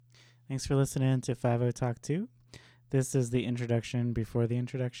Thanks for listening to 50 Talk 2. This is the introduction before the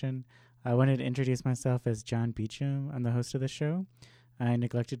introduction. I wanted to introduce myself as John Beecham. I'm the host of the show. I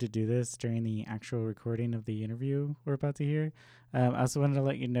neglected to do this during the actual recording of the interview we're about to hear. I also wanted to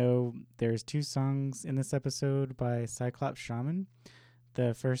let you know there's 2 songs in this episode by Cyclops Shaman.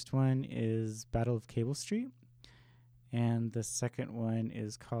 The first one is Battle of Cable Street, and the second one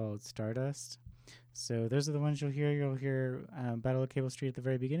is called Stardust. So those are the ones you'll hear. You'll hear Battle of Cable Street at the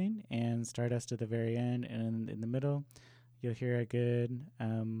very beginning and Stardust at the very end. And in the middle, you'll hear a good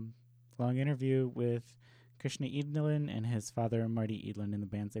long interview with Krishna Edlin and his father, Marty Edlin, in the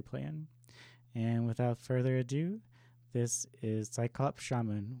bands they play in. And without further ado, this is Cyclops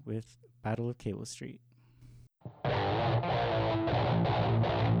Shaman with Battle of Cable Street.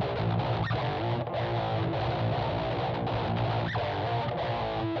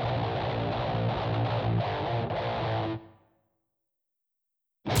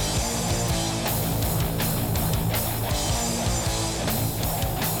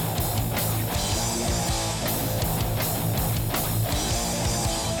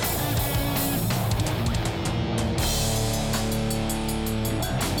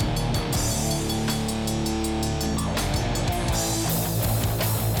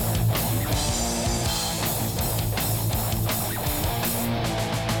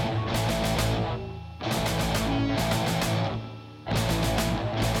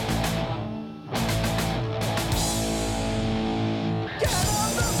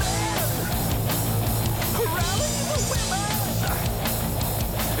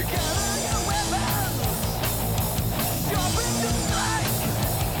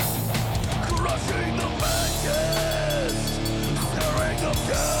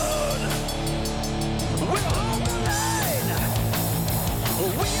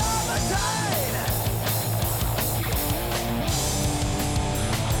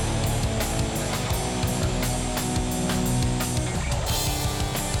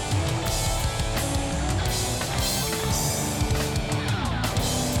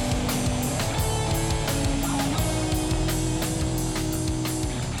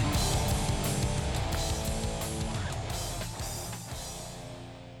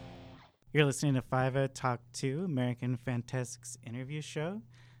 You're listening to 50 Talk 2, American Fantastics interview show,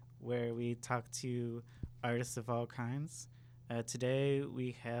 where we talk to artists of all kinds. Today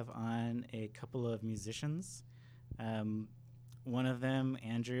we have on a couple of musicians. One of them,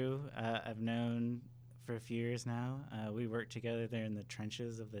 Andrew, I've known for a few years now. We worked together there in the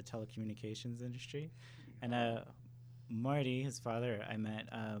trenches of the telecommunications industry. And Marty, his father, I met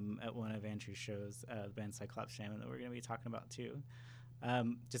at one of Andrew's shows, the band Cyclops Shaman, that we're going to be talking about too.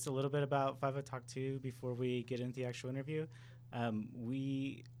 Just a little bit about 50 Talk 2 before we get into the actual interview.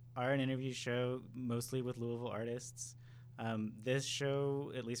 We are an interview show mostly with Louisville artists. This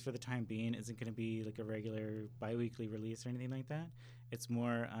show, at least for the time being, isn't going to be like a regular bi-weekly release or anything like that. It's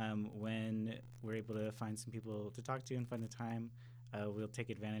more when we're able to find some people to talk to and find the time, we'll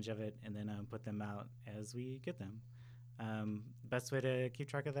take advantage of it and then put them out as we get them. Best way to keep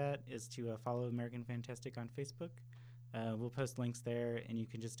track of that is to follow American Fantastic on Facebook. We'll post links there, and you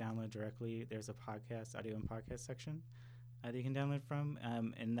can just download directly. There's a podcast, audio and podcast section that you can download from.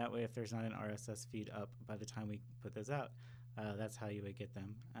 And that way, if there's not an RSS feed up by the time we put those out, that's how you would get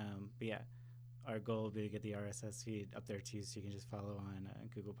them. But yeah, our goal would be to get the RSS feed up there too, so you can just follow on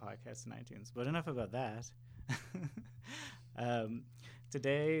Google Podcasts and iTunes. But enough about that.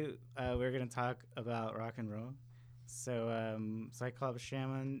 Today, we're going to talk about rock and roll. So Cyclops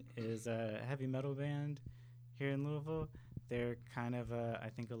Shaman is a heavy metal band here in Louisville. They're kind of,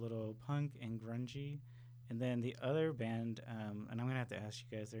 I think, a little punk and grungy. And then the other band, and I'm going to have to ask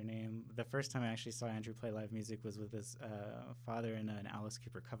you guys their name. The first time I actually saw Andrew play live music was with his father in an Alice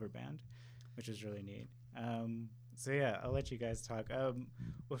Cooper cover band, which was really neat. So yeah, I'll let you guys talk.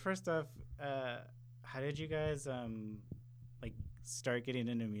 Well, first off, how did you guys like start getting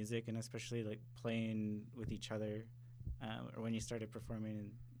into music, and especially like playing with each other, or when you started performing and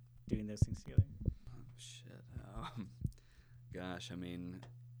doing those things together? Shit. Gosh, I mean,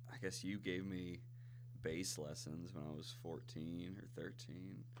 I guess you gave me bass lessons when I was 14 or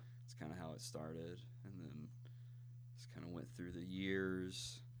 13. It's kind of how it started. And then just kind of went through the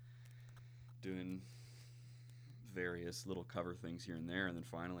years doing various little cover things here and there. And then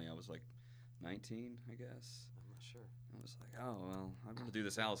finally I was like 19, I guess. I'm not sure. I was like, oh, well, I'm going to do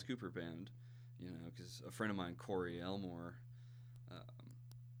this Alice Cooper band, you know, because a friend of mine, Corey Elmore,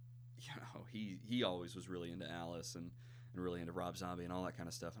 you know, he always was really into Alice and really into Rob Zombie and all that kind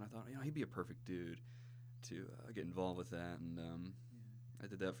of stuff. And I thought, you know, he'd be a perfect dude to get involved with that. And I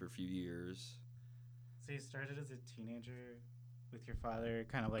did that for a few years. So you started as a teenager with your father,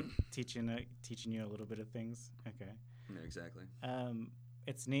 kind of like teaching you a little bit of things. Okay. Yeah, exactly.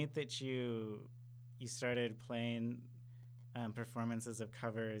 It's neat that you started playing performances of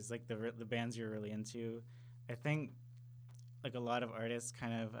covers, like the bands you're really into. I think like a lot of artists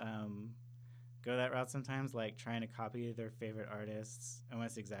kind of go that route sometimes, like trying to copy their favorite artists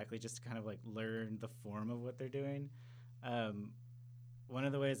almost exactly, just to kind of like learn the form of what they're doing. Um, One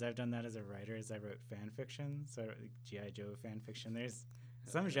of the ways I've done that as a writer is I wrote fan fiction. So I wrote like G.I. Joe fan fiction. There's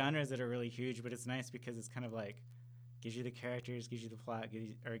some genres that are really huge, but it's nice because it's kind of like gives you the characters, gives you the plot,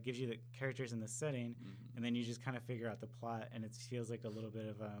 gives you the characters in the setting, and then you just kind of figure out the plot, and it feels like a little bit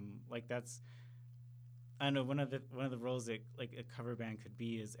of like that's I don't know, one of the roles that like a cover band could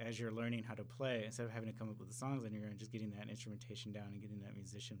be is as you're learning how to play, instead of having to come up with the songs on your own, just getting that instrumentation down and getting that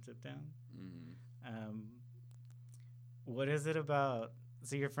musicianship down. What is it about?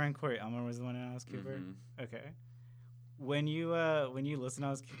 So your friend Corey Elmer was the one in Alice Cooper. Okay. When you listen to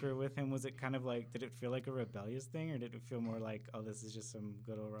Alice Cooper with him, was it kind of like, did it feel like a rebellious thing, or did it feel more like, oh, this is just some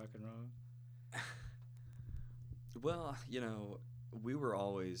good old rock and roll? Well, we were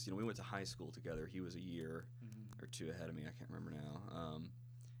always, we went to high school together. He was a year or two ahead of me. I can't remember now.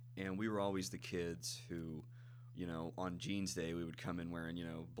 And we were always the kids who, on Jeans Day, we would come in wearing,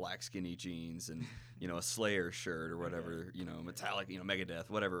 black skinny jeans and, a Slayer shirt or whatever, Metallic, Megadeth,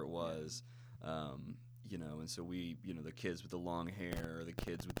 whatever it was. And so we, the kids with the long hair, or the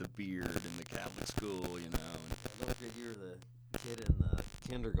kids with the beard in the Catholic school, I love that you're the kid in the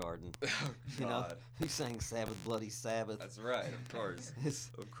kindergarten, who sang Sabbath, Bloody Sabbath. That's right, of course. His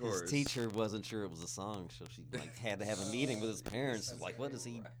teacher wasn't sure it was a song, so she had to have a meeting with his parents. Like, what is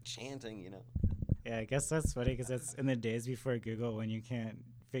he chanting, Yeah, I guess that's funny because that's in the days before Google when you can't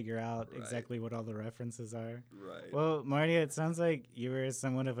figure out exactly what all the references are. Right. Well, Marty, it sounds like you were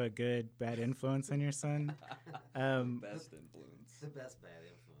somewhat of a good bad influence on your son. Best influence. The best bad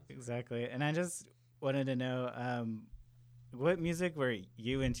influence. Exactly. And I just wanted to know, what music were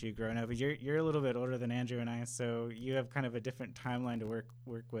you into growing up? You're a little bit older than Andrew and I, so you have kind of a different timeline to work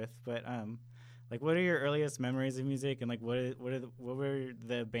with. But like, what are your earliest memories of music, and like, what were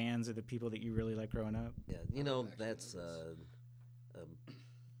the bands or the people that you really liked growing up? Yeah, that's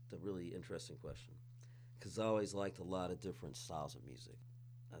a really interesting question, because I always liked a lot of different styles of music.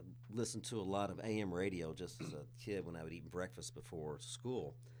 I listened to a lot of AM radio just as a kid when I would eat breakfast before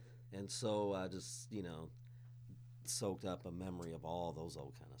school, and so I just soaked up a memory of all those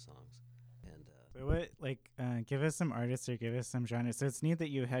old kind of songs. And so what, give us some artists or give us some genres. So it's neat that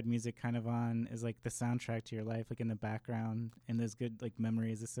you had music kind of on as like the soundtrack to your life, like in the background, and those good like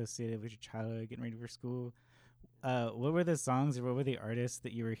memories associated with your childhood, getting ready for school. What were the songs or what were the artists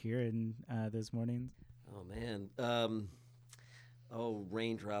that you were hearing those mornings? Oh man,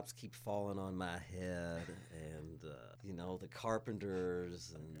 Raindrops Keep Falling on My Head, and the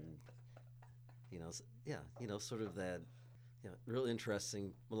Carpenters, and sort of that, real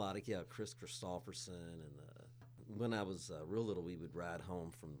interesting melodic, Chris Christopherson. And when I was real little, we would ride home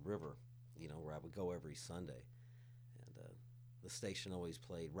from the river, where I would go every Sunday, and the station always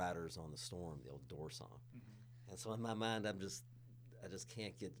played Riders on the Storm, the old Doors song. And so in my mind, I just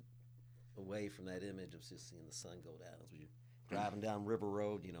can't get away from that image of just seeing the sun go down as we driving down River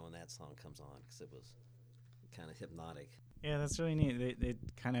Road, and that song comes on, because it was kind of hypnotic. Yeah, that's really neat. It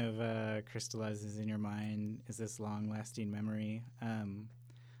kind of crystallizes in your mind as this long-lasting memory.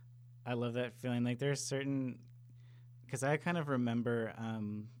 I love that feeling. Like there's certain, because I kind of remember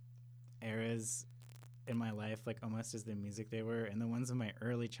eras in my life, like almost as the music they were, and the ones in my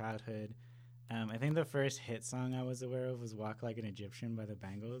early childhood. I think the first hit song I was aware of was "Walk Like an Egyptian" by the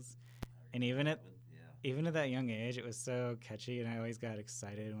Bangles, and even at that young age, it was so catchy, and I always got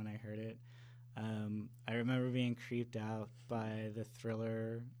excited when I heard it. I remember being creeped out by the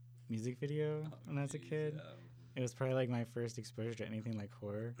Thriller music video when I was a kid. Yeah. It was probably like my first exposure to anything like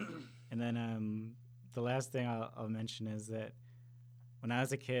horror. And then the last thing I'll mention is that when I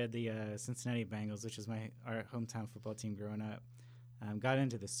was a kid, the Cincinnati Bengals, which was our hometown football team growing up, got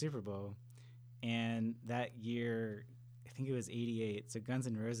into the Super Bowl. And that year, I think it was 88, so Guns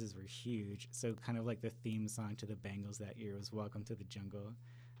N' Roses were huge. So kind of like the theme song to the Bengals that year was Welcome to the Jungle.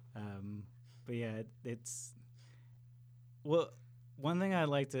 But yeah, it's... Well, one thing I'd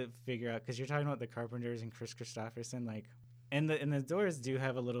like to figure out, because you're talking about the Carpenters and Chris Christopherson, like, and the Doors do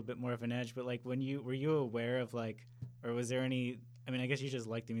have a little bit more of an edge, but like were you aware of like, or was there any... I mean, I guess you just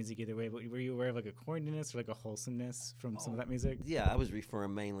like the music either way, but were you aware of like a corniness or like a wholesomeness from some of that music? Yeah, I was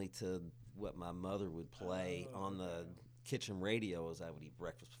referring mainly to what my mother would play on the kitchen radio as I would eat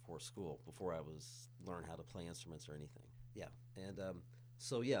breakfast before school, before I was learn how to play instruments or anything. Yeah, and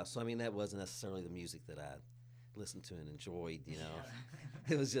so I mean, that wasn't necessarily the music that I listened to and enjoyed.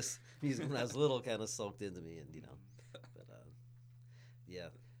 It was just music when I was little, kind of soaked into me, and but yeah.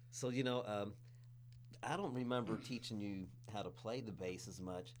 So I don't remember teaching you how to play the bass as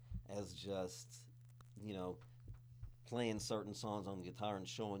much as just playing certain songs on the guitar and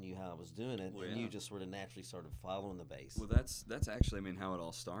showing you how I was doing it, Well, and yeah. you just sort of naturally started following the bass. Well, that's actually, I mean, how it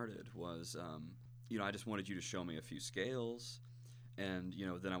all started was, I just wanted you to show me a few scales, and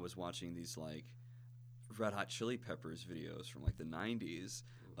then I was watching these like Red Hot Chili Peppers videos from like the '90s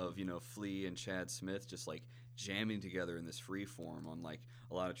of Flea and Chad Smith just like jamming together in this free form on like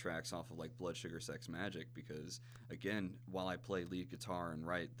a lot of tracks off of like Blood Sugar Sex Magic, because again, while I play lead guitar and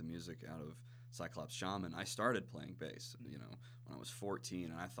write the music out of Cyclops Shaman, I started playing bass when I was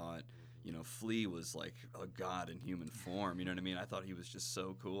 14, and I thought Flea was like a god in human form. You know what I mean? I thought he was just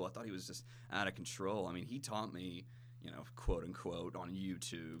so cool. I thought he was just out of control. I mean, he taught me, quote unquote, on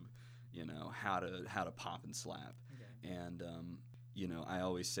YouTube, how to pop and slap. Okay. And I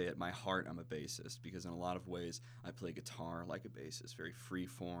always say at my heart I'm a bassist, because in a lot of ways I play guitar like a bassist, very free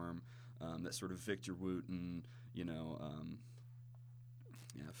form, that sort of Victor Wooten,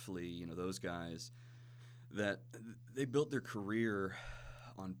 Flea, those guys that they built their career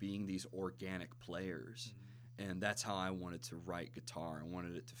on being these organic players. And that's how I wanted to write guitar. I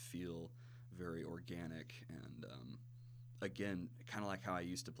wanted it to feel very organic, and again, kind of like how I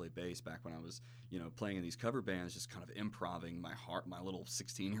used to play bass back when I was, playing in these cover bands, just kind of improvising my little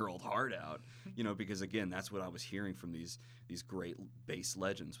 16-year-old heart out, because again, that's what I was hearing from these great bass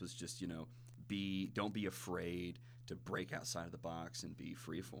legends was just, don't be afraid to break outside of the box and be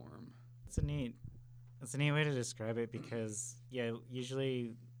freeform. It's a neat way to describe it, because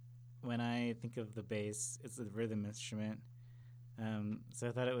usually when I think of the bass, it's a rhythm instrument. So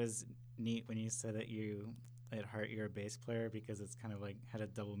I thought it was neat when you said that at heart you're a bass player, because it's kind of like had a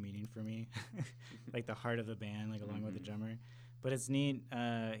double meaning for me, like the heart of the band, like along with the drummer. But it's neat,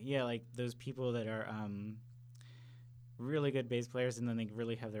 like those people that are really good bass players, and then they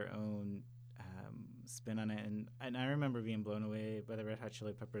really have their own spin on it. And I remember being blown away by the Red Hot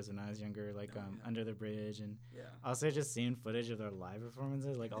Chili Peppers when I was younger, like Under the Bridge, and also just seeing footage of their live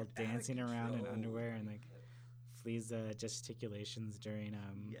performances, like all dancing around in underwear, and like Flea's gesticulations during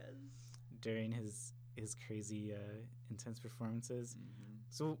his crazy intense performances.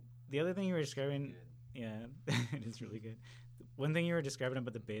 So the other thing you were describing, it is really good. One thing you were describing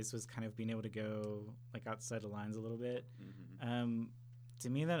about the bass was kind of being able to go like outside the lines a little bit. To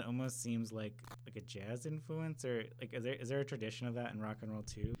me, that almost seems like a jazz influence, or like is there a tradition of that in rock and roll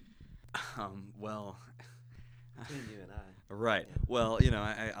too? Well, Between you and I. right. Yeah. Well,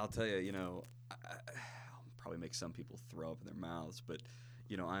 I'll tell you, I'll probably make some people throw up in their mouths, but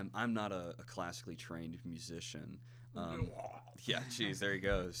I'm not a classically trained musician. Yeah, geez, there he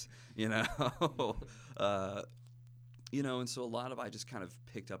goes. And so a lot of I just kind of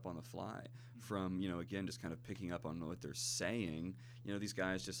picked up on the fly from, again, just kind of picking up on what they're saying. These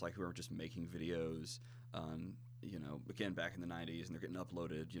guys just like who are just making videos on, again, back in the 90s, and they're getting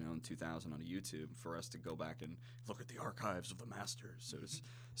uploaded, in 2000 on YouTube for us to go back and look at the archives of the masters,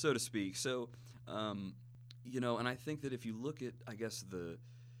 so to speak. So, and I think that if you look at, I guess, the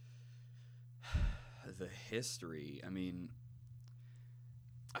history, I mean,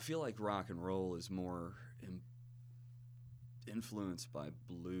 I feel like rock and roll is more influenced by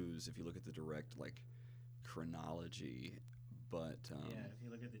blues if you look at the direct like chronology, but if you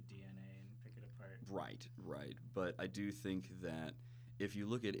look at the DNA and pick it apart. Right. But I do think that if you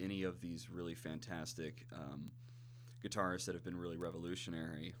look at any of these really fantastic guitarists that have been really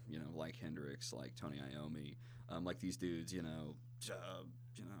revolutionary, like Hendrix, like Tony Iommi, like these dudes, what's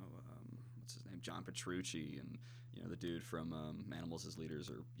his name, John Petrucci, and the dude from Animals as Leaders,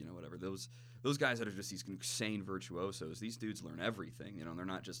 or whatever. Those guys that are just these insane virtuosos. These dudes learn everything. They're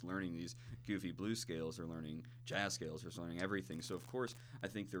not just learning these goofy blues scales. They're learning jazz scales. They're learning everything. So of course, I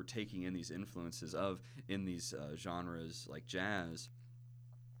think they're taking in these influences in these genres like jazz.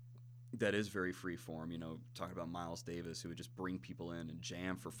 That is very free form, talking about Miles Davis, who would just bring people in and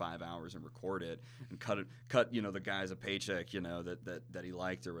jam for 5 hours and record it and cut the guys a paycheck, that he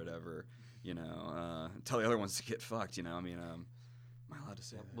liked or whatever, tell the other ones to get fucked, am I allowed to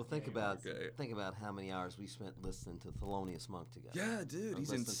say that? Well, think about how many hours we spent listening to Thelonious Monk together. Yeah, dude,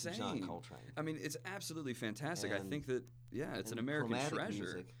 he's insane. To John Coltrane. I mean, it's absolutely fantastic. And, I think that, it's an American treasure.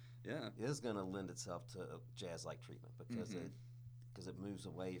 Music is going to lend itself to a jazz-like treatment, because it moves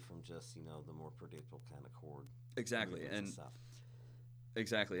away from just the more predictable kind of chord. Exactly, and stuff.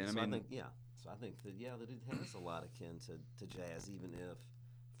 Exactly, and so I mean, I think that it has a lot akin to jazz, even if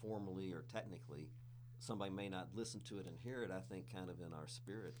formally or technically somebody may not listen to it and hear it. I think kind of in our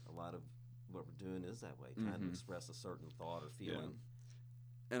spirit, a lot of what we're doing is that way, trying to express a certain thought or feeling.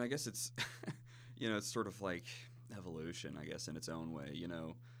 And I guess it's, it's sort of like evolution, I guess, in its own way. You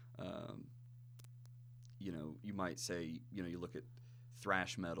might say, you look at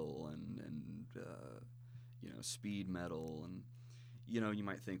thrash metal and speed metal, and you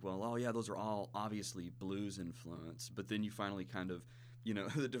might think, well, oh yeah, those are all obviously blues influence, but then you finally kind of,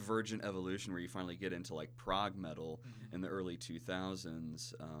 the divergent evolution where you finally get into like prog metal in the early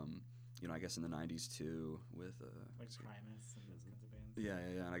 2000s. I guess in the 90s too, with like Primus and those kinds of bands. Yeah,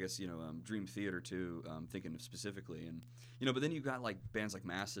 and I guess Dream Theater too. Thinking of specifically, and but then you got like bands like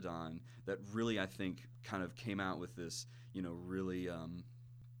Mastodon that really, I think, kind of came out with this, really.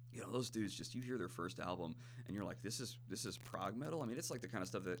 Those dudes, just you hear their first album and you're like, this is prog metal. I mean, it's like the kind of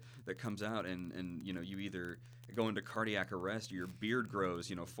stuff that comes out and you either go into cardiac arrest or your beard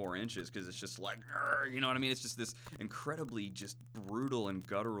grows 4 inches because it's just like, you know what I mean? It's just this incredibly just brutal and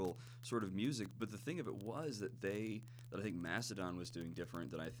guttural sort of music. But the thing of it was that I think Mastodon was doing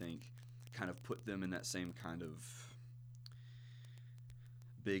different, that I think kind of put them in that same kind of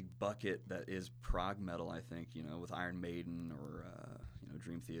big bucket that is prog metal. I think with Iron Maiden or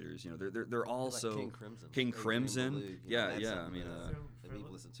Dream Theaters. They're also like King Crimson. King Crimson. Blue, yeah. I mean, that we've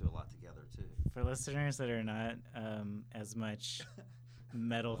listened to a lot together too. For listeners that are not as much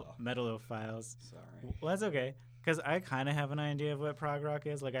metalophiles, sorry. Well, that's okay, because I kind of have an idea of what prog rock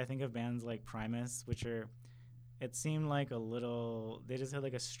is. Like, I think of bands like Primus, which are, it seemed like they just had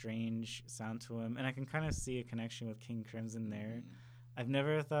like a strange sound to them, and I can kind of see a connection with King Crimson there. I've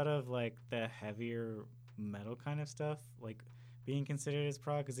never thought of like the heavier metal kind of stuff like being considered as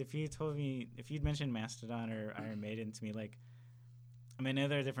prog, because if you'd mentioned Mastodon or Iron Maiden to me, like, I mean, I know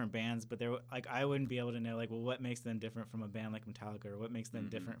they're different bands, but they're like, I wouldn't be able to know like, well, what makes them different from a band like Metallica, or what makes them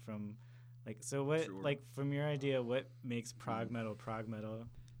different from like, so what, Sure. like, from your idea, what makes prog metal?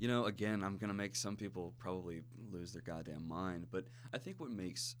 Again, I'm gonna make some people probably lose their goddamn mind, but I think what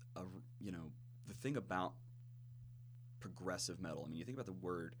makes the thing about progressive metal, I mean, you think about the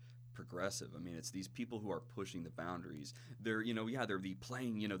word progressive, I mean, it's these people who are pushing the boundaries. They're they're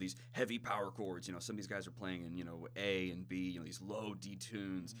playing these heavy power chords. Some of these guys are playing in A and B, these low D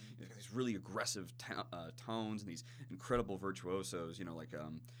tunes. They've got these really aggressive tones and these incredible virtuosos.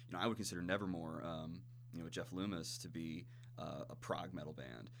 I would consider Nevermore, Jeff Loomis, to be a prog metal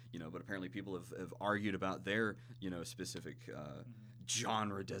band. But apparently people have argued about their specific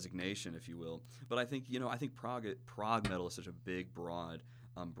genre designation, if you will. But I think prog metal is such a big, broad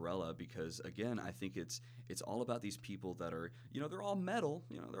umbrella, because again, I think it's all about these people that are they're all metal,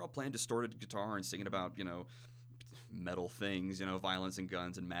 they're all playing distorted guitar and singing about metal things, violence and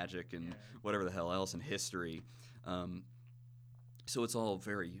guns and magic and whatever the hell else, and history. So it's all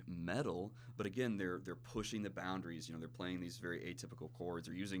very metal, but again, they're pushing the boundaries. They're playing these very atypical chords.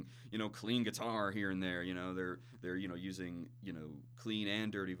 They're using clean guitar here and there. They're using clean and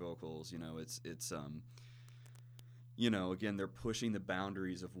dirty vocals. Again, they're pushing the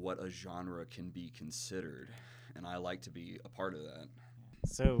boundaries of what a genre can be considered, and I like to be a part of that.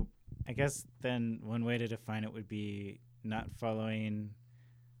 So I guess then one way to define it would be not following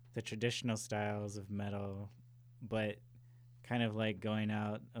the traditional styles of metal, but kind of like going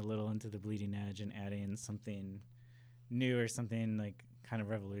out a little into the bleeding edge and adding something new or something like kind of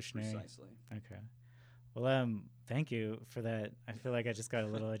revolutionary. Precisely. Okay. Well, thank you for that. I feel like I just got a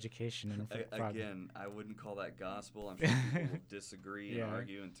little education. Again, I wouldn't call that gospel. I'm sure people will disagree and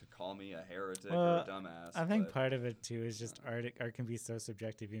argue and to call me a heretic or a dumbass. I think part of it too is just art can be so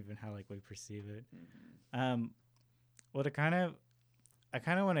subjective, even how like we perceive it. Well, I kind of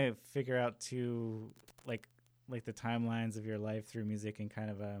want to figure out too, like the timelines of your life through music and kind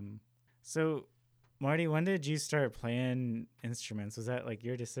of So, Marty, when did you start playing instruments? Was that like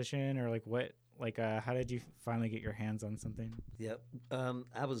your decision, or like what? Like, how did you finally get your hands on something? Yep.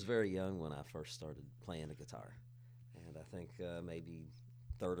 I was very young when I first started playing the guitar. And I think maybe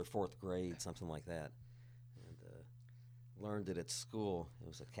 3rd or 4th grade, something like that. And learned it at school. It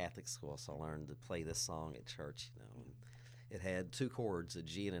was a Catholic school, so I learned to play this song at church. And it had 2 chords, a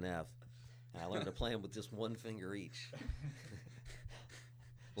G and an F. And I learned to play them with just 1 finger each.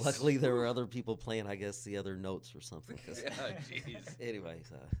 Luckily, there were other people playing, I guess, the other notes or something. Yeah, jeez.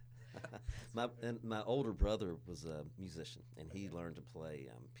 Anyways, my older brother was a musician, and he learned to play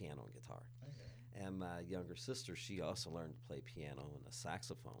piano and guitar. Okay. And my younger sister, she also learned to play piano and a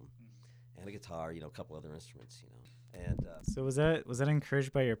saxophone and a guitar, a couple other instruments, And so was that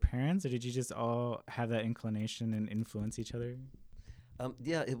encouraged by your parents, or did you just all have that inclination and influence each other?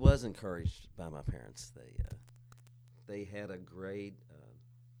 Yeah, it was encouraged by my parents. They had a great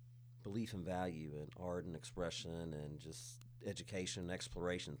belief and value in art and expression and just education,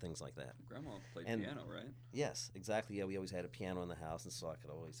 exploration, things like that. Grandma played And- piano, right? Yes, exactly. Yeah, we always had a piano in the house, and so I could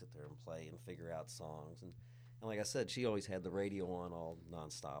always sit there and play and figure out songs. And like I said, she always had the radio on all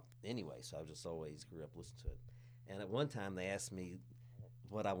nonstop anyway, so I just always grew up listening to it. And at one time, they asked me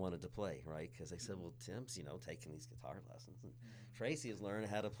what I wanted to play, right? Because they said, well, Tim's, taking these guitar lessons. And Tracy is learning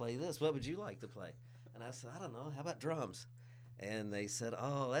how to play this. What would you like to play? And I said, I don't know. How about drums? And they said,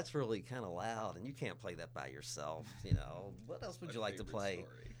 oh, that's really kind of loud, and you can't play that by yourself. What else would My you like to favorite play?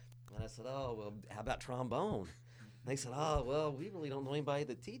 story. And I said, oh, well, how about trombone? And they said, oh, well, we really don't know anybody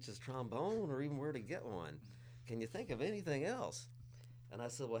that teaches trombone or even where to get one. Can you think of anything else? And I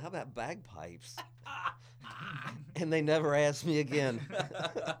said, well, how about bagpipes? And they never asked me again.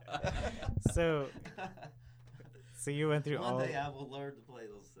 So you went through One all. day I will learn to play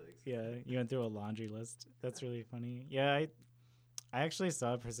those things. Yeah, you went through a laundry list. That's really funny. Yeah, I actually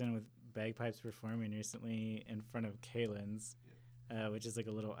saw a person with bagpipes performing recently in front of Kalen's, which is like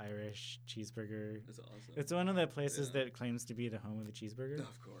a little Irish cheeseburger. That's awesome. It's one of the places Yeah. that claims to be the home of the cheeseburger.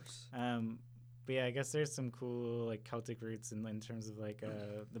 Of course. But yeah, I guess there's some cool like Celtic roots in terms of like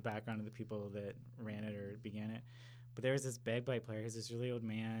the background of the people that ran it or began it. But there was this bagpipe player. He's this really old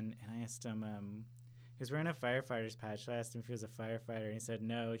man, and I asked him. He was wearing a firefighter's patch. So I asked him if he was a firefighter, and he said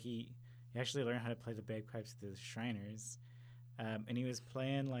no. He actually learned how to play the bagpipes through the Shriners, and he was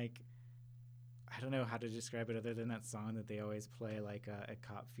playing like I don't know how to describe it other than that song that they always play like at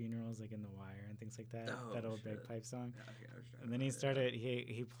cop funerals, like in The Wire and things like that. Oh, that old shit. bagpipe song. Yeah, okay, I was trying And to then he remember, started.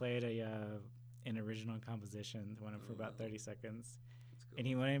 He played an original composition, went up for about Oh. 30 seconds, That's cool. and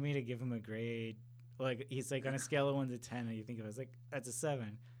he wanted me to give him a grade. Like he's like on a scale of 1 to 10, and you think of it, I was like, that's a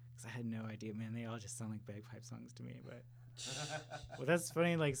 7, because I had no idea, man. They all just sound like bagpipe songs to me. But well, that's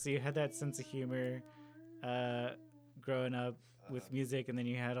funny. Like, so you had that sense of humor, growing up with music, and then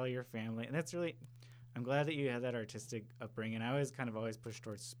you had all your family, and that's really. I'm glad that you had that artistic upbringing. I was kind of always pushed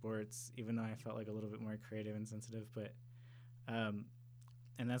towards sports, even though I felt like a little bit more creative and sensitive. But, and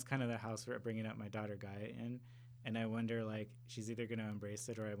that's kind of the house we're bringing up my daughter Gaia in. And I wonder, like, she's either going to embrace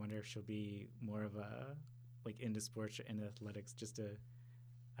it, or I wonder if she'll be more of a, like, into sports or into athletics, just to,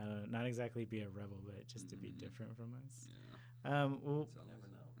 not exactly be a rebel, but just to be Mhm. different from us. Yeah. Well, It's always- never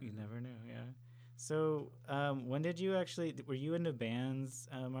know. you never know, yeah. So, when did you actually, were you into bands,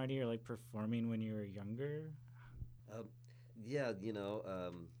 Marty, or like performing when you were younger? Yeah,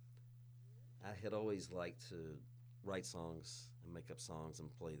 I had always liked to write songs and make up songs and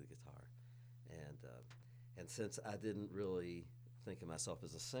play the guitar, and since I didn't really think of myself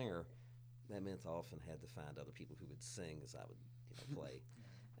as a singer, that meant I often had to find other people who would sing as I would play,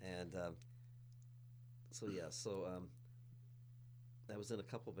 and so I was in a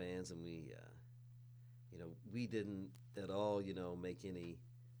couple bands, and we didn't at all make any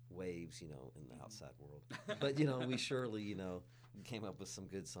waves in the outside world, but we surely came up with some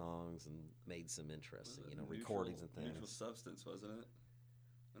good songs and made some Was interesting it recordings and Neutral things. Substance, wasn't it?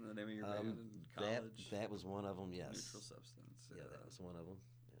 And the name of your band in that college? that was one of them. Yes. Neutral Substance. Yeah, that was one of them.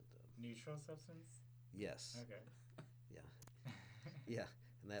 And, Neutral substance? yes. Okay. Yeah,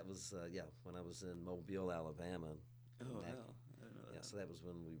 and that was when I was in Mobile, Alabama. Oh, and that- hell. I didn't know that. Yeah, so that was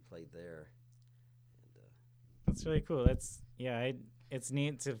when we played there. And That's really cool. It's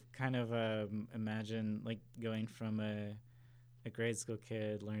neat to kind of imagine like going from a grade school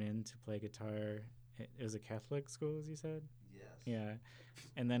kid learning to play guitar. It was a Catholic school, as you said. yes. Yeah,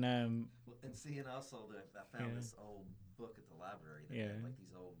 and then Well, and see, and also I found Yeah. this old book at the library that Yeah. had like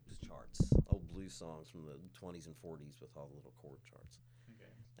these old charts, old blues songs from the 20s and 40s with all the little chord charts.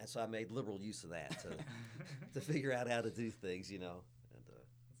 okay. And so I made liberal use of that to figure out how to do things, And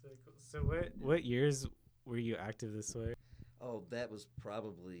That's really cool. So what years were you active this way? that was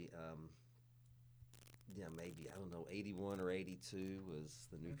probably maybe I don't know, 81 or 82 was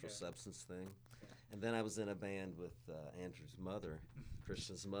the Neutral Okay. Substance thing, and then I was in a band with Andrew's mother,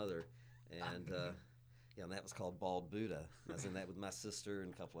 Christian's mother, and and that was called Bald Buddha. I was in that with my sister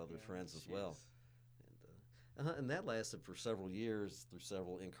and a couple other friends as well. And that lasted for several years through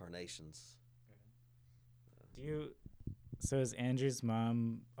several incarnations. So is Andrew's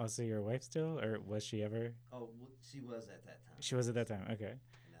mom also your wife still, or was she ever? Oh, she was at that time. She was at that time. Okay,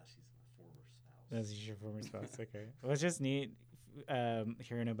 And now she's my former spouse. that's your former spouse. Okay, well, it's just neat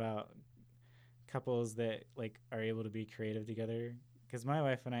hearing about couples that like are able to be creative together. Because my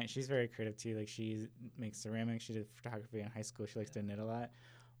wife and I, she's very creative too. Like she makes ceramics. She did photography in high school. She likes to knit a lot.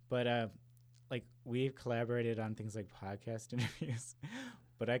 But like we've collaborated on things like podcast interviews.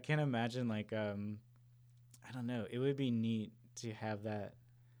 But I can't imagine like I don't know. It would be neat to have that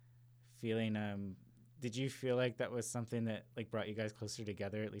feeling. Did you feel like that was something that like brought you guys closer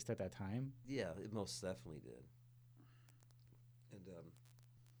together, at least at that time? Yeah, it most definitely did. And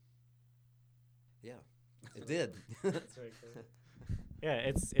yeah, it did. That's very cool. Yeah,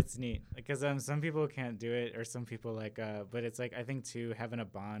 it's neat because some people can't do it, or some people like but it's like I think too, having a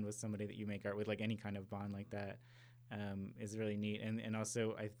bond with somebody that you make art with, like any kind of bond like that, is really neat. And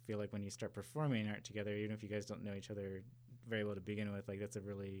also I feel like when you start performing art together, even if you guys don't know each other very well to begin with, like that's a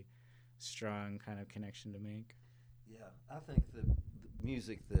really strong kind of connection to make. Yeah, I think the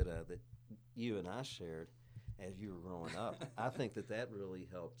music that that you and I shared as you were growing up, I think that really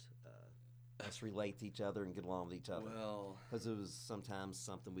helped us relate to each other and get along with each other. Well, Because it was sometimes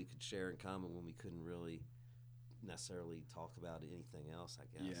something we could share in common when we couldn't really necessarily talk about anything else, I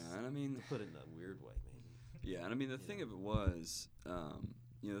guess. yeah, and I mean, To put it in a weird way, maybe. yeah, and I mean the thing of it was,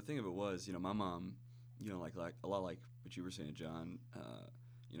 my mom, like a lot like what you were saying, John.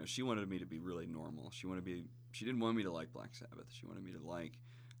 She wanted me to be really normal. She didn't want me to like Black Sabbath. She wanted me to like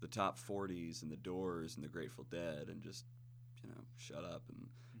the top 40s and the Doors and the Grateful Dead and just, shut up and,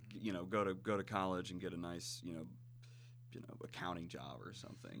 go to college and get a nice, accounting job or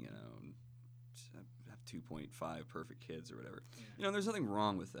something, and have 2.5 perfect kids or whatever. Yeah. There's nothing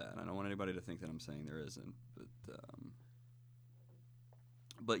wrong with that. I don't want anybody to think that I'm saying there isn't,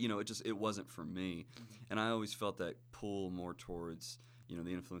 but it wasn't for me. And I always felt that pull more towards,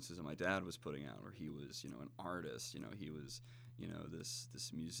 the influences that my dad was putting out, where he was, an artist, he was,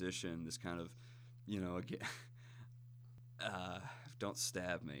 this musician, this kind of, again, don't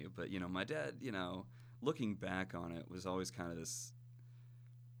stab me, but, my dad, looking back on it, was always kind of this,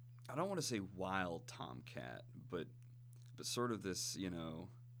 I don't want to say wild tomcat, but sort of this,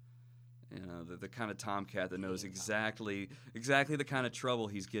 the kind of tomcat that knows exactly the kind of trouble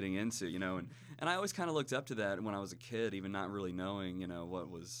he's getting into, and I always kind of looked up to that when I was a kid, even not really knowing, what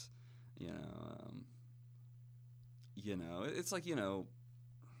was, it's like, Yeah,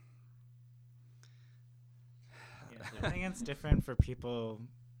 I think it's different for people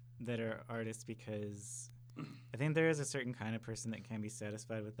that are artists because I think there is a certain kind of person that can be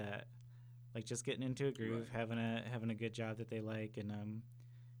satisfied with that, like just getting into a groove, Right. having a good job that they like, and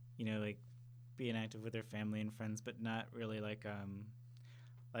like being active with their family and friends, but not really like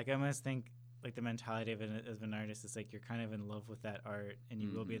I almost think like the mentality of an artist is like you're kind of in love with that art, and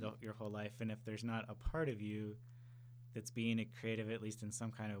you will be your whole life, and if there's not a part of you that's being a creative, at least in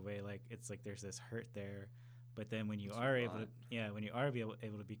some kind of way, like it's like there's this hurt there. But then when you It's are a able to, lot. when you are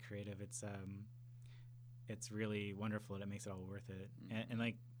able to be creative, it's really wonderful, and it makes it all worth it. And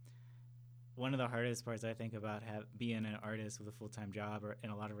like one of the hardest parts I think about being an artist with a full-time job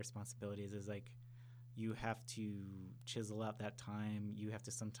and a lot of responsibilities is like you have to chisel out that time. You have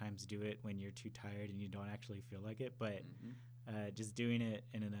to sometimes do it when you're too tired and you don't actually feel like it, but just doing it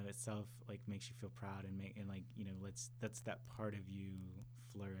in and of itself like makes you feel proud and lets that part of you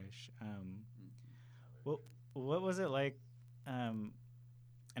flourish. Well, what was it like? And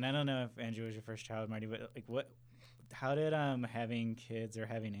I don't know if Andrew was your first child, Marty, but like how did having kids or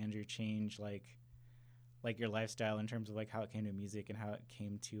having Andrew change like your lifestyle in terms of like how it came to music and how it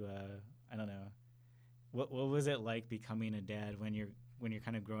came to I don't know. What was it like becoming a dad when you're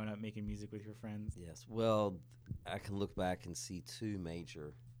kind of growing up making music with your friends? Yes. Well, I can look back and see two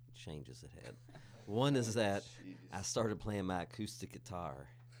major changes it had. One is that I started playing my acoustic guitar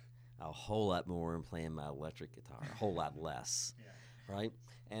a whole lot more and playing my electric guitar a whole lot less. Yeah. Right?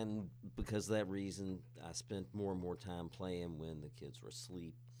 And because of that reason, I spent more and more time playing when the kids were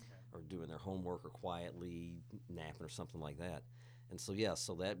asleep or doing their homework or quietly napping or something like that. And so,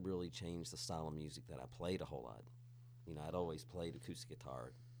 so that really changed the style of music that I played a whole lot. I'd always played acoustic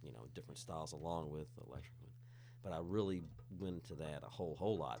guitar, different styles along with the electric one. But I really went into that a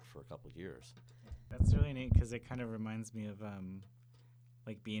whole lot for a couple of years. That's really neat because it kind of reminds me of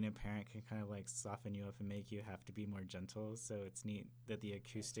like being a parent can kind of like soften you up and make you have to be more gentle. So it's neat that the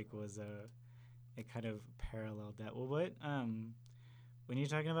acoustic was it kind of paralleled that. Well, what when you're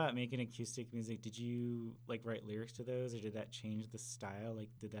talking about making acoustic music, did you like write lyrics to those, or did that change the style? Like,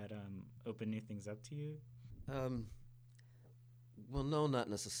 did that open new things up to you? Well, no, not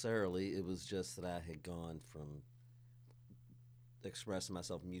necessarily. It was just that I had gone from expressing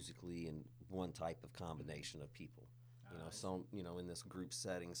myself musically in one type of combination of people. In this group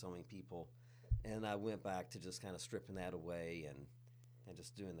setting, so many people, and I went back to just kind of stripping that away and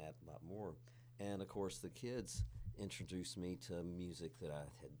just doing that a lot more. And of course, the kids introduced me to music that I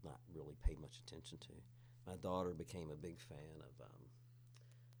had not really paid much attention to. My daughter became a big fan of,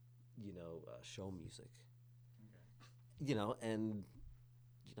 show music. And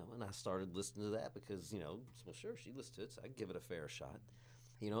I started listening to that because, well, sure, she listened to it, so I'd give it a fair shot.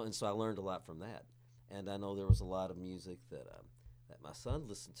 And so I learned a lot from that. And I know there was a lot of music that my son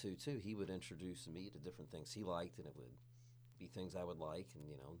listened to, too. He would introduce me to different things he liked, and it would be things I would like, and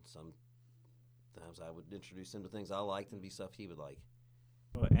sometimes I would introduce him to things I liked and be stuff he would like.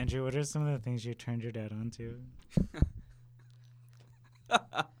 Well, Andrew, what are some of the things you turned your dad on to?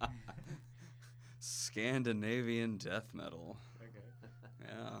 Scandinavian death metal. Okay.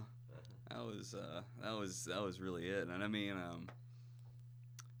 Yeah, that was really it. And I mean,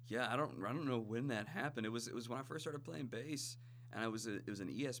 yeah, I don't know when that happened. It was when I first started playing bass, and it was an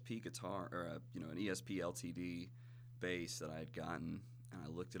ESP guitar, or an ESP LTD bass that I had gotten, and I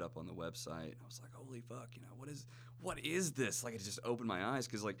looked it up on the website. I was like, holy fuck, what is this? Like, it just opened my eyes,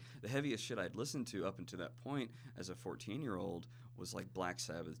 because like the heaviest shit I'd listened to up until that point as a 14-year-old was like Black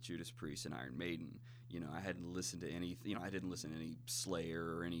Sabbath, Judas Priest, and Iron Maiden. I hadn't listened to any, I didn't listen to any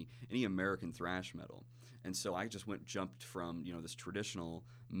Slayer or any American thrash metal. And so I just jumped from, this traditional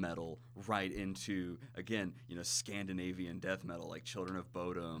metal right into, again, Scandinavian death metal, like Children of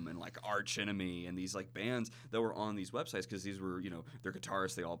Bodom and like Arch Enemy and these like bands that were on these websites, because these were, their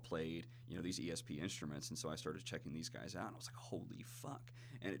guitarists, they all played, these ESP instruments. And so I started checking these guys out, and I was like, holy fuck.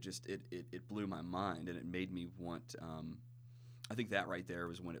 And it just, it blew my mind, and it made me want, I think that right there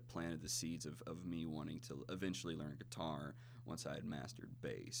was when it planted the seeds of me wanting to eventually learn guitar once I had mastered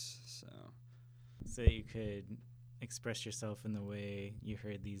bass. So you could express yourself in the way you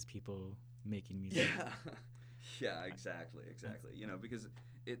heard these people making music. Yeah, exactly. Because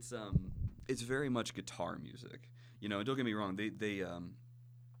it's very much guitar music. And don't get me wrong, they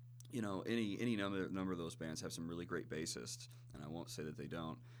any number of those bands have some really great bassists, and I won't say that they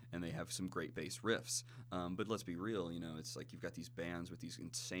don't, and they have some great bass riffs. But let's be real, it's like you've got these bands with these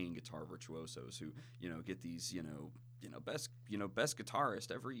insane guitar virtuosos who, get these, best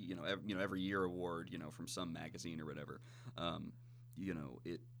guitarist every year award, from some magazine or whatever.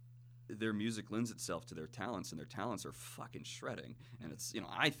 Their music lends itself to their talents, and their talents are fucking shredding. And it's,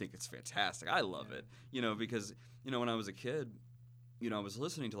 I think it's fantastic. I love it, because, when I was a kid, I was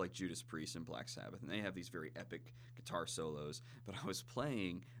listening to like Judas Priest and Black Sabbath, and they have these very epic guitar solos, but I was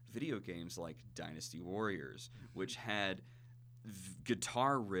playing video games like Dynasty Warriors, which had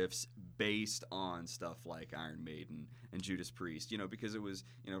guitar riffs based on stuff like Iron Maiden and Judas Priest, because it was,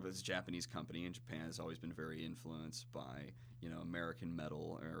 it's a Japanese company, and Japan has always been very influenced by, American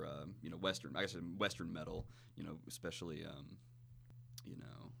metal, or, Western metal, especially,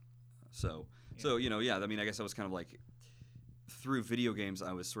 so, yeah, I mean, I guess I was kind of like, through video games,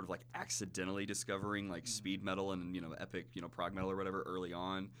 I was sort of like accidentally discovering like speed metal and epic prog metal or whatever early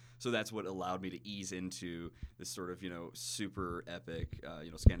on. So that's what allowed me to ease into this sort of super epic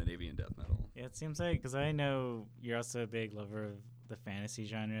Scandinavian death metal. Yeah, it seems like, because I know you're also a big lover of the fantasy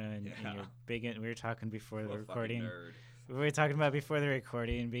genre, and you're big in, we were talking before the recording. We were talking about before the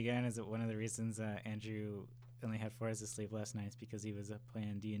recording began, is that one of the reasons Andrew only had 4 hours of sleep last night is because he was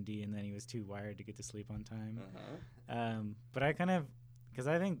playing D&D, and then he was too wired to get to sleep on time. But I kind of, because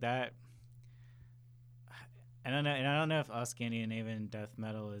I think that, I don't know, and I don't know if all Scandinavian death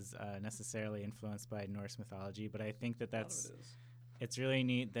metal is necessarily influenced by Norse mythology, but I think it's really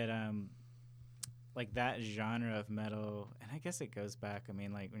neat that like that genre of metal, and I guess it goes back. I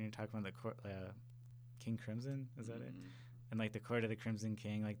mean, like when you're talking about the King Crimson, is that it? And like the Court of the Crimson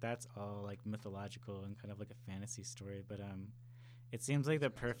King, like that's all like mythological and kind of like a fantasy story. But it seems like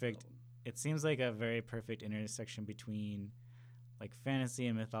it seems like a very perfect intersection between like fantasy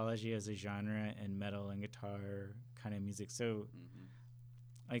and mythology as a genre, and metal and guitar kind of music. So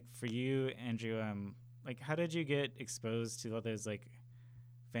like for you, Andrew, like how did you get exposed to all those like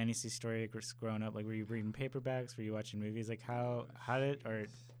fantasy stories growing up? Like were you reading paperbacks? Were you watching movies? Like how did, or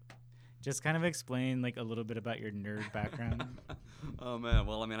just kind of explain like a little bit about your nerd background. Oh man,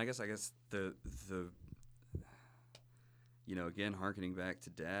 well I mean I guess the again harkening back to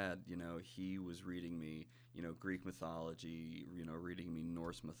Dad, he was reading me Greek mythology, reading me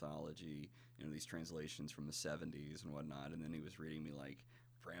Norse mythology, these translations from the 70s and whatnot, and then he was reading me like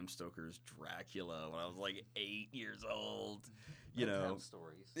Bram Stoker's Dracula when I was like 8 years old. Bedtime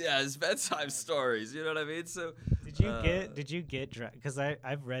stories. Yeah, his bedtime stories. You know what I mean? So did you get because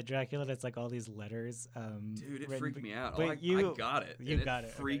I've read Dracula. That's like all these letters. Dude, it freaked me out. But I got it.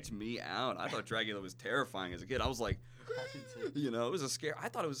 It freaked me out. I thought Dracula was terrifying as a kid. I was like, it was I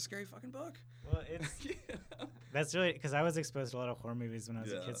thought it was a scary fucking book. Well, that's really because I was exposed to a lot of horror movies when I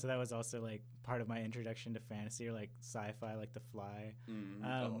was a kid, so that was also like part of my introduction to fantasy or like sci-fi, like The Fly.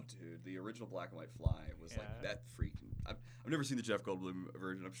 Oh, dude, the original black and white Fly was like that freaking. I've never seen the Jeff Goldblum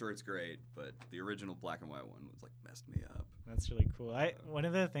version. I'm sure it's great, but the original black and white one was like messed me up. That's really cool. One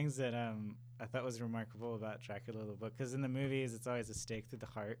of the things that I thought was remarkable about Dracula the book, because in the movies it's always a stake through the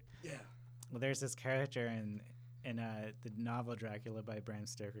heart. Yeah. Well, there's this character in the novel Dracula by Bram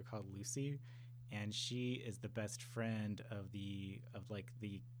Stoker called Lucy, and she is the best friend of the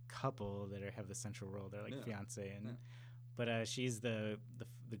couple that have the central role. They're like fiance and. But she's the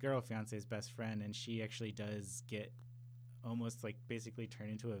girl fiance's best friend, and she actually does get almost like basically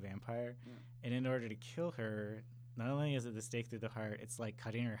turned into a vampire. Yeah. And in order to kill her, not only is it the stake through the heart, it's like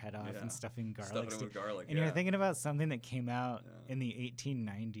cutting her head off and stuffing garlic. With garlic. And you're thinking about something that came out in the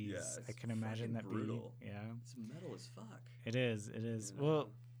 1890s. Yeah, I can imagine that brutal. Yeah. It's metal as fuck. It is. It is. You know? Well,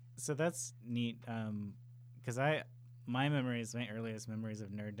 so that's neat. Because my earliest memories of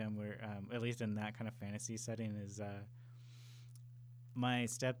nerddom were, at least in that kind of fantasy setting, is my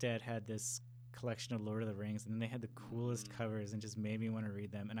stepdad had this collection of Lord of the Rings, and then they had the coolest covers and just made me want to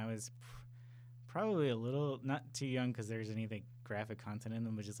read them. And I was probably a little, not too young because there's any like graphic content in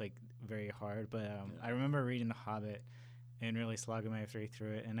them, which is like very hard. But I remember reading The Hobbit and really slogging my way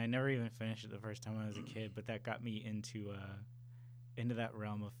through it. And I never even finished it the first time I was a kid, but that got me into that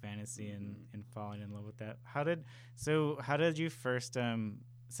realm of fantasy and falling in love with that. How did you first,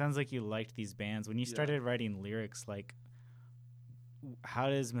 sounds like you liked these bands. When you started writing lyrics, like, how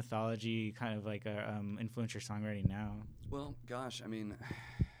does mythology kind of like influence your songwriting now? Well, gosh, I mean,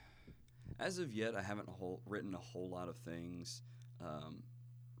 as of yet, I haven't written a whole lot of things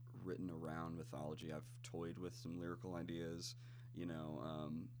written around mythology. I've toyed with some lyrical ideas, you know,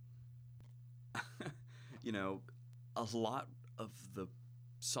 a lot of the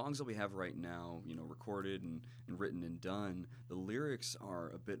songs that we have right now, you know, recorded and written and done, the lyrics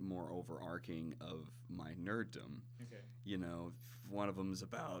are a bit more overarching of my nerddom. Okay. You know, one of them is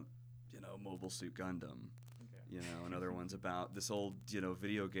about, you know, Mobile Suit Gundam. Okay. You know, another one's about this old, you know,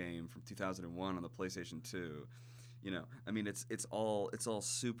 video game from 2001 on the PlayStation 2. You know, I mean, it's all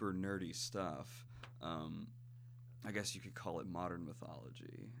super nerdy stuff. I guess you could call it modern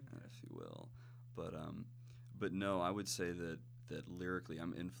mythology, if you will. But no, I would say that lyrically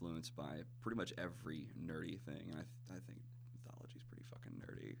I'm influenced by pretty much every nerdy thing, and I think mythology's pretty fucking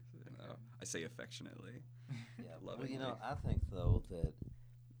nerdy. You know? I say affectionately. Yeah, well, you know, I think though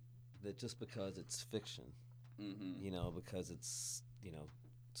that just because it's fiction, you know, because it's, you know,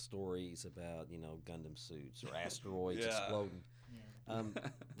 stories about, you know, Gundam suits or asteroids exploding,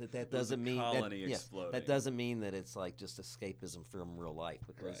 that doesn't mean that doesn't mean that it's like just escapism from real life,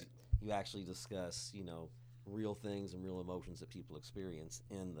 because you actually discuss, you know, real things and real emotions that people experience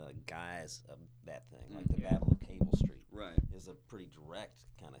in the guise of that thing. Like the Battle of Cable Street is a pretty direct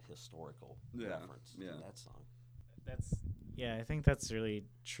kind of historical reference to that song. I think that's really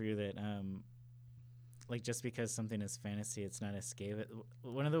true, that like just because something is fantasy, it's not escape.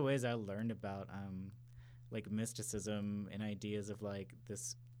 One of the ways I learned about like mysticism and ideas of like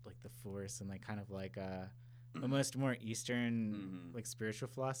this, like the Force and like kind of like almost more Eastern like spiritual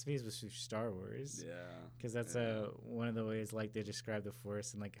philosophies was through Star Wars. Yeah, because that's one of the ways like they describe the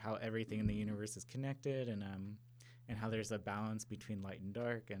Force and like how everything in the universe is connected, and how there's a balance between light and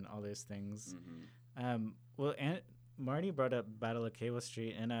dark and all those things. Well, and Marty brought up Battle of Cable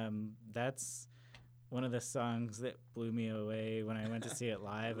Street, and that's one of the songs that blew me away when I went to see it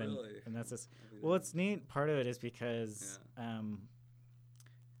live. Really? And that's just, well, it's neat. Part of it is because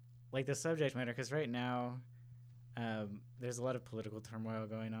like the subject matter, because right now there's a lot of political turmoil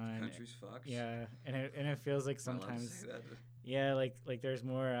going on. Country's fucked. Yeah, and it feels like sometimes, like there's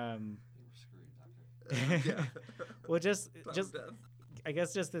more. We're screwed, Doctor. Well, just I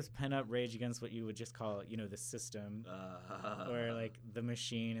guess just this pent up rage against what you would just call, you know, the system, or like the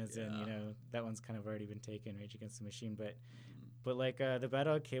machine, as in, you know, that one's kind of already been taken, Rage Against the Machine, but like the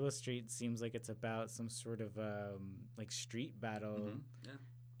Battle of Cable Street seems like it's about some sort of like street battle.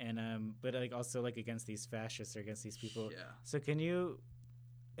 And but like also like against these fascists or against these people. Yeah. So can you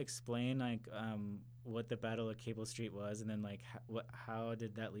explain like what the Battle of Cable Street was, and then like how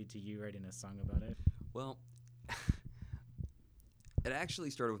did that lead to you writing a song about it? Well, it actually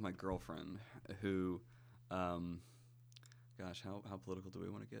started with my girlfriend, who, gosh, how political do we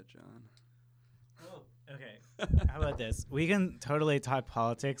want to get, John? Oh, okay. How about this? We can totally talk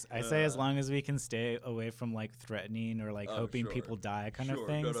politics. I say as long as we can stay away from like threatening or like hoping people die kind of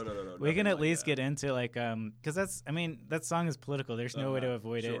things. No, we can at least get into like because that's, I mean, that song is political. There's no way to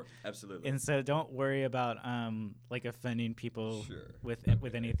avoid it. Absolutely. And so don't worry about like offending people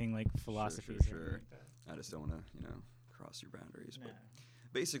with anything like philosophy. Sure. Like that. I just don't want to, you know, cross your boundaries. But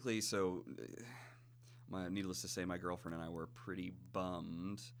basically, so needless to say, my girlfriend and I were pretty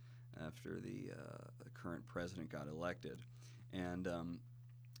bummed after the current president got elected. And,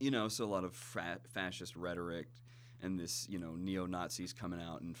 you know, so a lot of fascist rhetoric and this, you know, neo-Nazis coming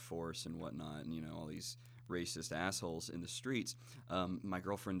out in force and whatnot, and, you know, all these racist assholes in the streets. My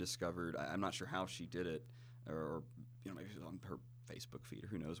girlfriend discovered, I'm not sure how she did it, or you know, maybe it was on her Facebook feed or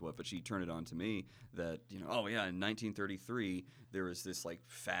who knows what, but she turned it on to me that, oh yeah, in 1933 there was this like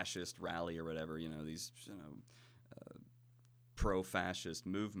fascist rally or whatever, these pro-fascist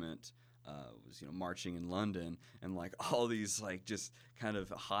movement was marching in London, and like all these like just kind of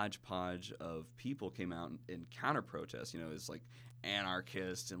hodgepodge of people came out and counter protest. It's like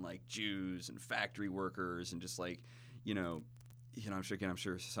anarchists and like Jews and factory workers and just like I'm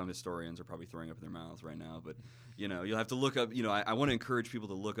sure some historians are probably throwing up in their mouths right now, but you'll have to look up. I want to encourage people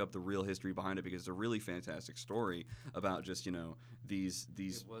to look up the real history behind it, because it's a really fantastic story about just these.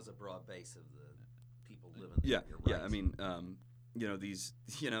 It was a broad base of the people living there. Yeah, You're yeah. right. I mean, these.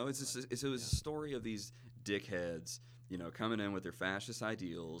 It was a story of these dickheads. Coming in with their fascist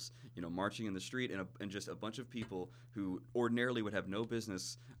ideals, marching in the street, and just a bunch of people who ordinarily would have no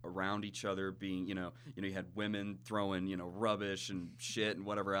business around each other being, you had women throwing, rubbish and shit and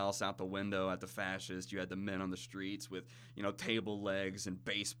whatever else out the window at the fascists. You had the men on the streets with, table legs and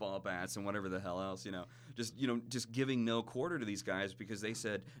baseball bats and whatever the hell else, just giving no quarter to these guys because they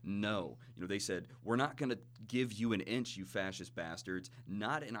said no. They said, we're not going to give you an inch, you fascist bastards,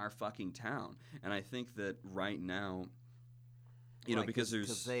 not in our fucking town. And I think that right now, Right, because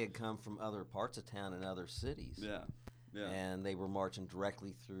they had come from other parts of town and other cities. Yeah, yeah. And they were marching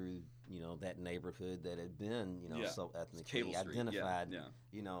directly through, that neighborhood that had been, so ethnically identified. Yeah.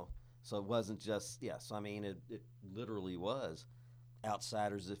 So it wasn't just, so I mean, it literally was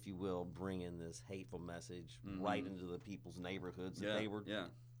outsiders, if you will, bringing this hateful message right into the people's neighborhoods that they were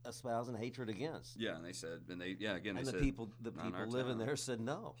espousing hatred against. Yeah, and they said, again, and they the said, people living there said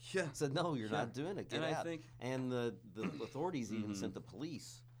no. Yeah, said no, you're not doing it. Get and out. And the authorities even sent the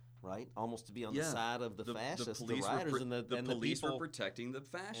police, right, almost to be on the side of the fascists, the rioters, and the police people were protecting the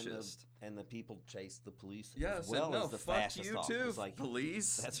fascists, and the people chased the police. Yeah, as well as the fuck fascist you officers. too, Like,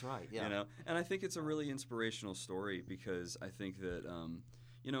 police. That's right. Yeah, and I think it's a really inspirational story, because I think that.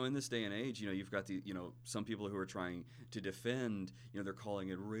 In this day and age, you've got some people who are trying to defend, they're calling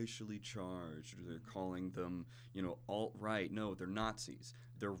it racially charged, or they're calling them, alt-right. No, they're Nazis.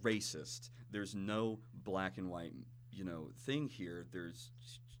 They're racist. There's no black and white, thing here. There's,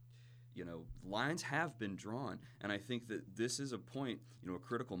 lines have been drawn. And I think that this is a point, a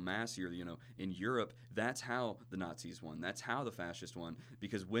critical mass here, in Europe, that's how the Nazis won. That's how the fascists won.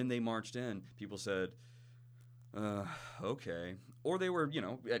 Because when they marched in, people said, okay. Or they were,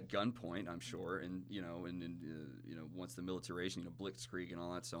 at gunpoint, I'm sure, and once the militarization, Blitzkrieg and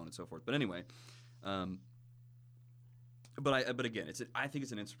all that, so on and so forth. But anyway, but again, I think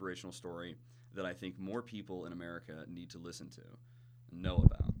it's an inspirational story that I think more people in America need to listen to, and know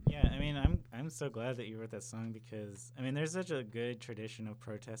about. Yeah, I mean, I'm so glad that you wrote that song, because I mean, there's such a good tradition of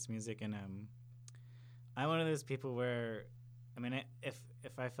protest music, and I'm one of those people where, I mean, if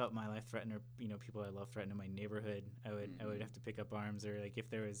I felt my life threatened, or people I love threatened in my neighborhood, I would have to pick up arms. Or like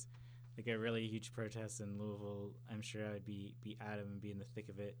if there was like a really huge protest in Louisville, I'm sure I would be at them and be in the thick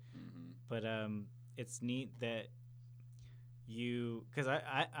of it. But it's neat that because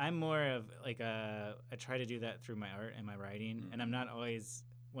I'm more of like I try to do that through my art and my writing, and I'm not always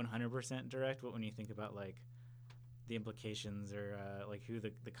 100% direct. But when you think about like the implications, or like who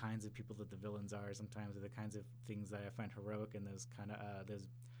the kinds of people that the villains are, sometimes are the kinds of things that I find heroic, and those kind of those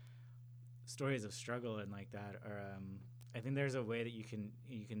stories of struggle and like that are I think there's a way that you can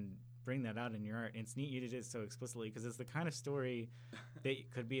bring that out in your art. And it's neat you did it so explicitly, because it's the kind of story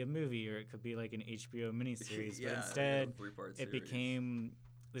that could be a movie, or it could be like an HBO miniseries, but instead it became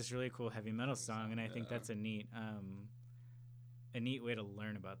this really cool heavy metal song, and I think that's a neat way to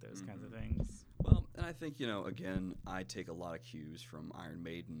learn about those kinds of things. Well, and I think, again, I take a lot of cues from Iron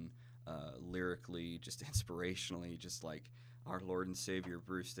Maiden, lyrically, just inspirationally, just like our Lord and Savior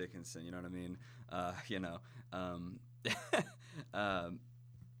Bruce Dickinson, you know what I mean?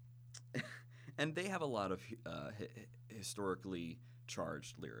 And they have a lot of historically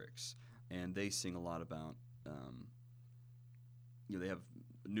charged lyrics, and they sing a lot about, they have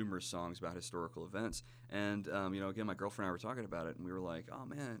numerous songs about historical events. And, again, my girlfriend and I were talking about it, and we were like, oh,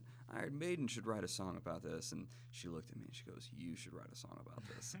 man, Iron Maiden should write a song about this. And she looked at me and she goes, you should write a song about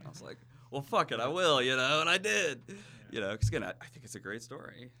this. And I was like, well, fuck it, I will, and I did. Because, again, I think it's a great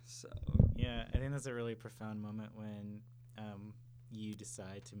story. So yeah, I think that's a really profound moment when you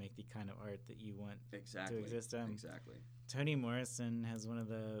decide to make the kind of art that you want to exist. Exactly. Toni Morrison has one of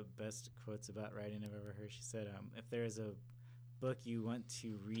the best quotes about writing I've ever heard. She said, if there is a book you want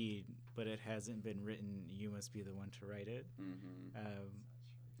to read but it hasn't been written, you must be the one to write it. I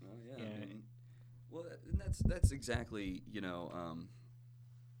mean, well, that's exactly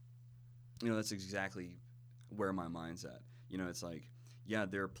that's exactly where my mind's at. It's like, yeah,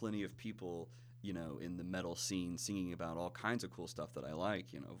 there are plenty of people in the metal scene, singing about all kinds of cool stuff that I like,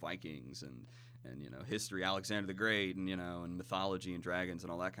 Vikings and history, Alexander the Great, and and mythology and dragons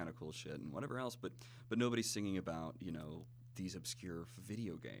and all that kind of cool shit and whatever else. But nobody's singing about these obscure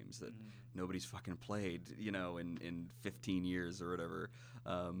video games that nobody's fucking played in 15 years or whatever.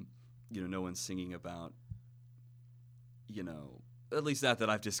 No one's singing about at least that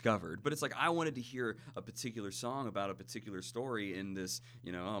I've discovered. But it's like I wanted to hear a particular song about a particular story in this,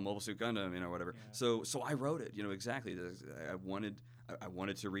 Mobile Suit Gundam, whatever. Yeah. So I wrote it, exactly. I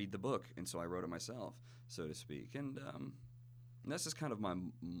wanted to read the book, and so I wrote it myself, so to speak. And that's just kind of my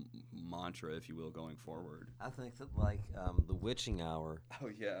mantra, if you will, going forward. I think that the witching hour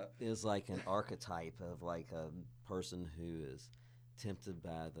is like an archetype of like a person who is tempted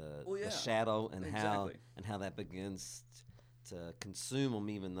by the shadow and how that begins to consume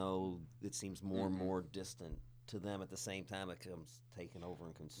them, even though it seems more and more distant to them. At the same time, it comes taking over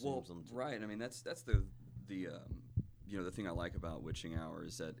and consumes them. Right. I mean, that's the the thing I like about Witching Hour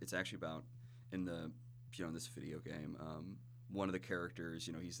is that it's actually about in this video game. One of the characters,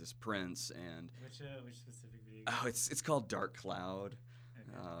 he's this prince, and which specific video game? Oh, it's called Dark Cloud.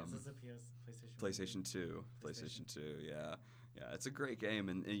 Okay. Is this a PlayStation 2. PlayStation 2. Yeah. It's a great game,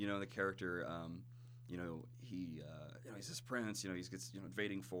 and the character, he's this prince. He gets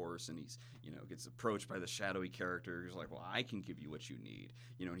invading force, and he's gets approached by the shadowy character. He's like, well, I can give you what you need.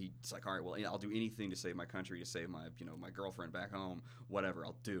 And he's like, all right, well, I'll do anything to save my country, to save my my girlfriend back home, whatever.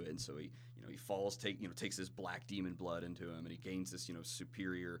 I'll do it. And so he falls, takes this black demon blood into him, and he gains this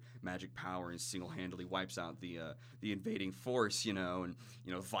superior magic power, and single-handedly wipes out the invading force. And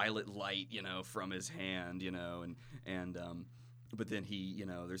violet light from his hand. But then he,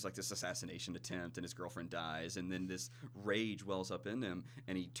 there's like this assassination attempt, and his girlfriend dies, and then this rage wells up in him,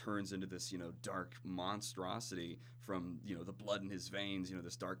 and he turns into this, dark monstrosity from, the blood in his veins,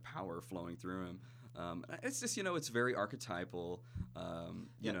 this dark power flowing through him. It's just, it's very archaical,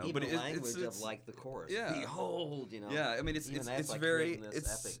 even but the language it's of like the chorus. Yeah. Behold, Yeah, I mean, it's like very,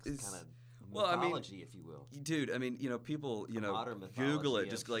 it's kind of well, mythology, if you will. Dude, I mean, people, modern Google it,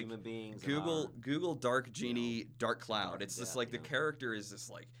 just like human beings Google Dark Genie, Dark Cloud. It's just like the know. character is this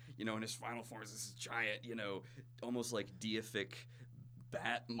like, in his final form is this giant, almost like deific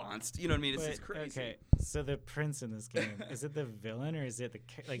bat monster. You know what I mean? It's crazy. Okay, so the prince in this game, is it the villain or is it the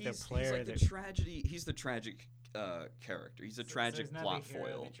player? He's like the tragedy. He's the tragic character. He's a tragic plot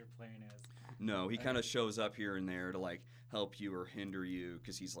foil. That you're playing as. No, he kind of shows up here and there to like help you or hinder you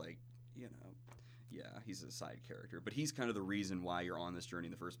because he's like, he's a side character, but he's kind of the reason why you're on this journey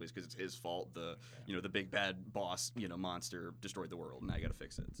in the first place because it's his fault. The big bad boss monster destroyed the world, and now you got to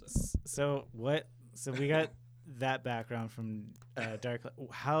fix it. So we got that background from Dark.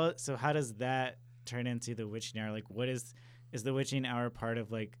 How does that turn into the Witching Hour? Like, what is the Witching Hour part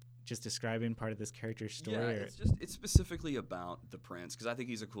of like just describing part of this character's story? Yeah, it's specifically about the prince because I think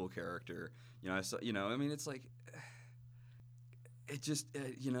he's a cool character. I mean, it's like. It just,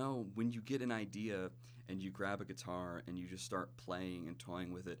 when you get an idea and you grab a guitar and you just start playing and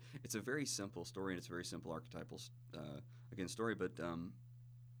toying with it, it's a very simple story and it's a very simple archetypal, story. But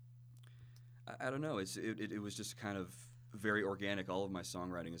I don't know. It was just kind of very organic. All of my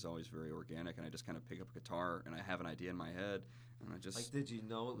songwriting is always very organic, and I just kind of pick up a guitar and I have an idea in my head, and I just like. Did you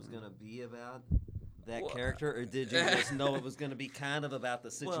know it was gonna be about that character, or did you just know it was gonna be kind of about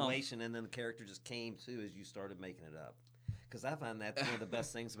the situation, and then the character just came to as you started making it up? Because I find that's one of the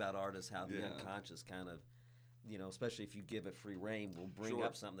best things about art is how the unconscious kind of, especially if you give it free reign, will bring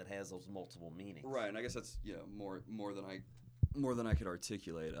up something that has those multiple meanings. Right, and I guess that's more than I could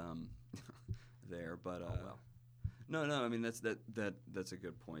articulate there. But no, I mean that's a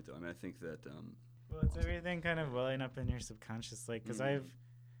good point though. I mean I think that well, it's everything kind of welling up in your subconscious, like because I've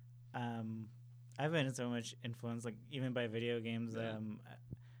been so much influenced, like even by video games. Yeah.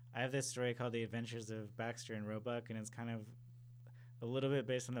 I have this story called The Adventures of Baxter and Roebuck, and it's kind of a little bit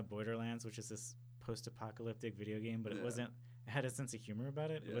based on the Borderlands, which is this post-apocalyptic video game, but it had a sense of humor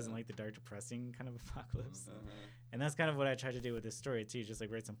about it. It wasn't like the dark, depressing kind of apocalypse. And that's kind of what I tried to do with this story too, just like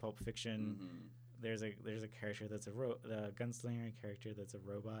write some Pulp Fiction. There's a character that's a gunslinger character that's a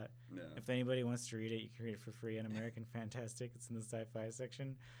robot. Yeah. If anybody wants to read it, you can read it for free on American Fantastic. It's in the sci-fi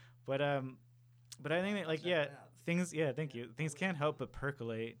section. But I think that like things thank you. Things can't help but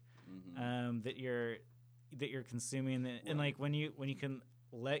percolate that you're consuming and like when you can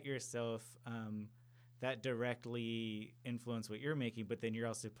let yourself that directly influence what you're making, but then you're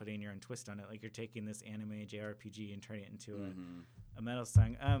also putting your own twist on it. Like you're taking this anime JRPG and turning it into a metal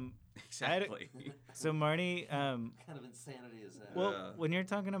song. Exactly. So Marty, kind of insanity is that? Well, when you're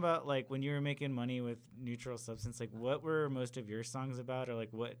talking about like when you were making money with Neutral Substance, like what were most of your songs about, or like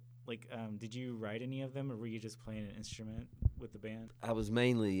what did you write any of them, or were you just playing an instrument with the band? I was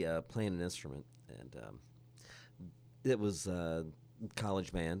mainly playing an instrument, and it was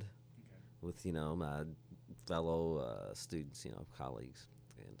college band with my fellow students, colleagues,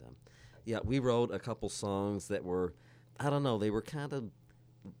 and yeah, we wrote a couple songs that were, I don't know, they were kind of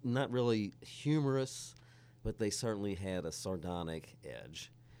not really humorous, but they certainly had a sardonic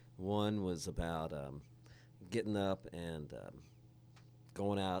edge. One was about getting up and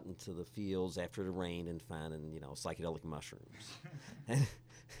going out into the fields after the rain and finding, psychedelic mushrooms.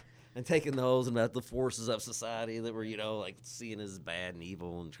 and taking those and about the forces of society that were, like seeing as bad and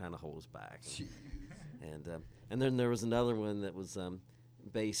evil and trying to hold us back. And then there was another one that was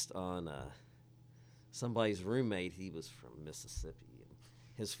based on somebody's roommate. He was from Mississippi.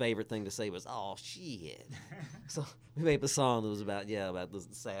 His favorite thing to say was, "Oh shit!" So we made a song that was about the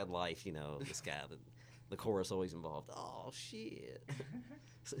sad life, this guy that the chorus always involved. "Oh shit!"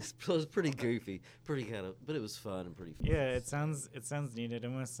 So it was pretty goofy, pretty kind of, but it was fun and pretty fun. Yeah, it sounds neat. It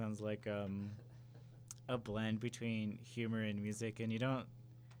almost sounds like a blend between humor and music, and you don't.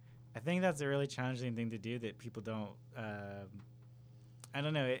 I think that's a really challenging thing to do that people don't. I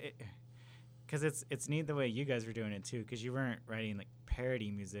don't know, because it's neat the way you guys were doing it too, because you weren't writing like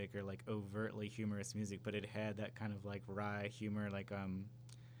parody music or like overtly humorous music, but it had that kind of like wry humor, like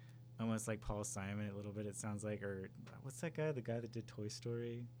almost like Paul Simon a little bit. It sounds like, or what's that guy? The guy that did Toy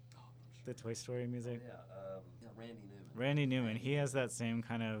Story, the Toy Story music. Randy Newman. Randy Newman. He has that same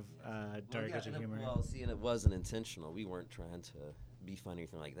kind of dark edge of humor. Well, see, and it wasn't intentional. We weren't trying to be funny or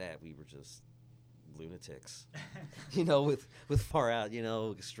anything like that. We were just lunatics, with far out,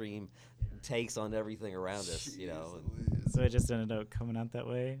 extreme takes on everything around us, And so it just ended up coming out that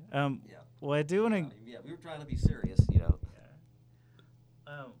way. Well, I do want to. Yeah, we were trying to be serious,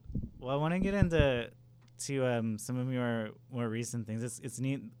 Well, I want to get into some of your more recent things. It's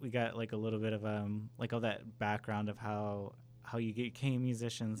neat. We got like a little bit of like all that background of how you became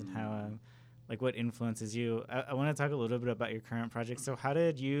musicians and how like what influences you. I want to talk a little bit about your current project. So how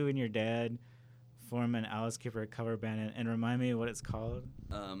did you and your dad form an Alice Cooper cover band, and remind me what it's called?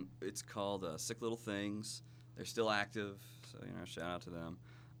 It's called Sick Little Things. They're still active, so shout out to them.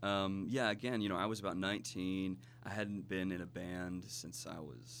 Again, I was about 19. I hadn't been in a band since I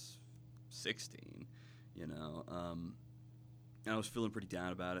was 16. And I was feeling pretty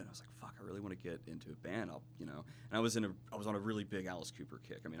down about it. I was like, "Fuck, I really want to get into a band." And I was on a really big Alice Cooper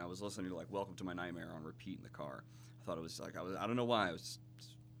kick. I mean, I was listening to like "Welcome to My Nightmare" on repeat in the car. I thought it was like I don't know why. It was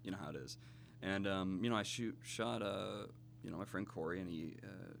just, how it is. And I shot my friend Corey, and he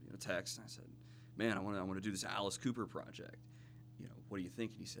text, and I said, "Man, I want to do this Alice Cooper project. What do you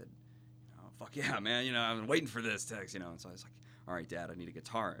think?" And he said, "Oh, fuck yeah, man. I've been waiting for this text. And so I was like, "All right, Dad, I need a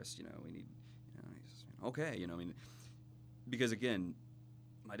guitarist. We need." He says, "Okay, because again,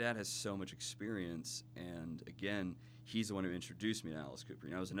 my dad has so much experience, and again, he's the one who introduced me to Alice Cooper.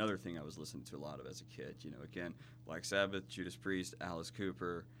 That was another thing I was listening to a lot of as a kid. Again, Black Sabbath, Judas Priest, Alice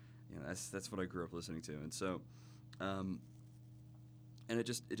Cooper. That's what I grew up listening to, and so, and it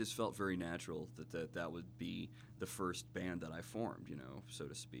just felt very natural that would be the first band that I formed, so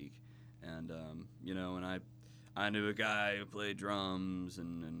to speak, and and I knew a guy who played drums,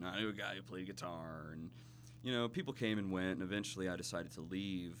 and I knew a guy who played guitar, and people came and went, and eventually I decided to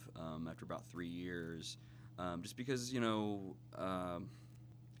leave after about 3 years, just because it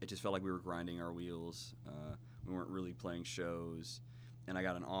just felt like we were grinding our wheels. We weren't really playing shows. And I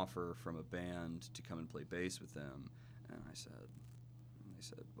got an offer from a band to come and play bass with them, and they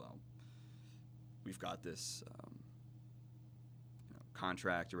said, "Well, we've got this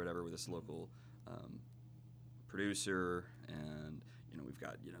contract or whatever with this local producer, and we've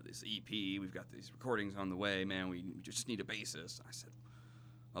got this EP, we've got these recordings on the way, man. We just need a bassist." And I said,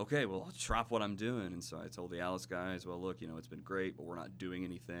 "Okay, well, I'll drop what I'm doing." And so I told the Alice guys, "Well, look, it's been great, but we're not doing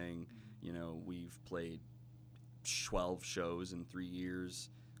anything. We've played 12 shows in 3 years.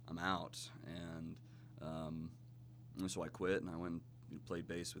 I'm out." And so I quit, and I went and played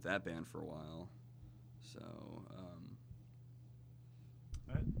bass with that band for a while. So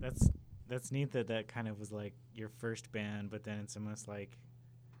that's neat that kind of was like your first band, but then it's almost like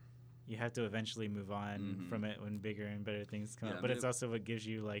you have to eventually move on from it when bigger and better things come up. But it's also what gives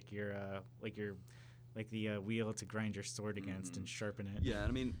you like your the wheel to grind your sword against and sharpen it. Yeah,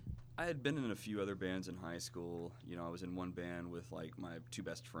 I mean, I had been in a few other bands in high school. I was in one band with like my two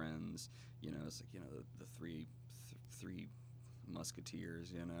best friends. It's like the three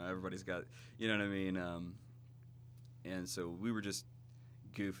musketeers. Everybody's got, what I mean. And so we were just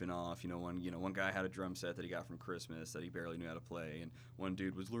goofing off. One guy had a drum set that he got from Christmas that he barely knew how to play, and one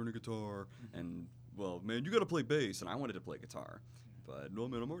dude was learning guitar. And well, man, you got to play bass, and I wanted to play guitar, terrified. No,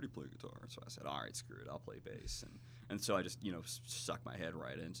 man, I'm already playing guitar. So I said, all right, screw it, I'll play bass. And so I just, sucked my head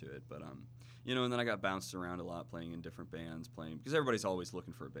right into it. But, and then I got bounced around a lot playing in different bands, because everybody's always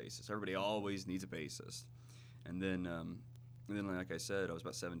looking for a bassist. Everybody always needs a bassist. And then, like I said, I was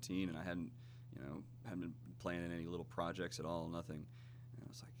about 17, and I hadn't been playing in any little projects at all, nothing. And I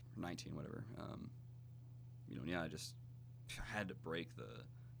was like 19, whatever. I just had to break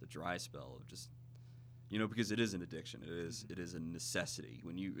the dry spell of just, because it is an addiction. It is a necessity.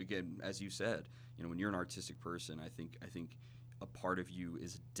 When you, again, as you said, when you're an artistic person, I think a part of you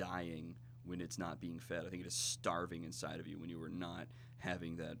is dying when it's not being fed. I think it is starving inside of you when you are not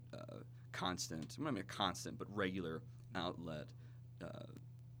having that constant, well, I mean a constant, but regular outlet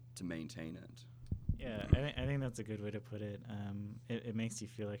to maintain it. Yeah, I think that's a good way to put it. It makes you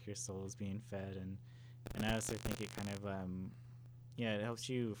feel like your soul is being fed, and I also think it kind of it helps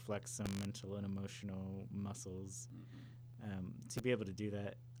you flex some mental and emotional muscles to be able to do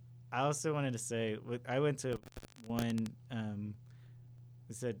that. I also wanted to say, I went to one,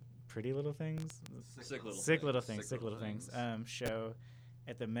 we said Pretty Little Things? Sick Little Things show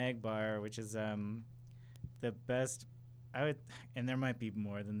at the Meg Bar, which is the best, and there might be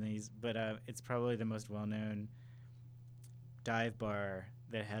more than these, but it's probably the most well-known dive bar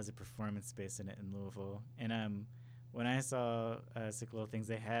that has a performance space in it in Louisville. And when I saw Sick Little Things,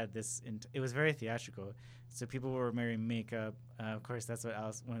 they had this. It was very theatrical, so people were wearing makeup. Of course, that's what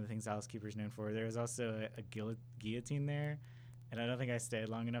one of the things Alice Cooper is known for. There was also a guillotine there, and I don't think I stayed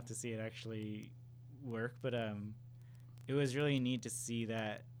long enough to see it actually work. But it was really neat to see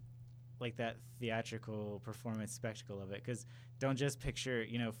that, like that theatrical performance spectacle of it. Because don't just picture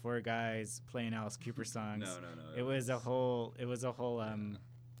 4 guys playing Alice Cooper songs. No. It was a whole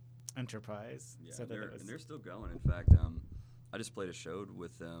enterprise. Yeah, So and they're still going. In fact, I just played a show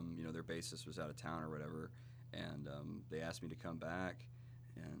with them. Their bassist was out of town or whatever, and they asked me to come back,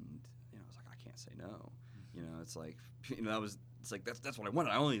 and I was like, I can't say no. It's like that's what I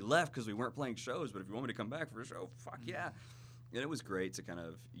wanted. I only left because we weren't playing shows, but if you want me to come back for a show, fuck yeah. And it was great to kind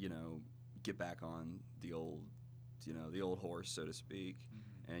of get back on the old horse, so to speak,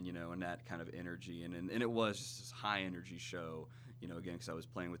 and and that kind of energy, and it was just this high energy show. Again, because I was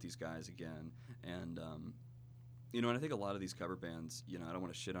playing with these guys again. And, and I think a lot of these cover bands, I don't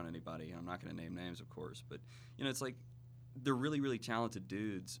want to shit on anybody, and I'm not going to name names, of course, but, it's like they're really, really talented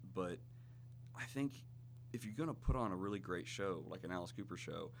dudes, but I think if you're going to put on a really great show, like an Alice Cooper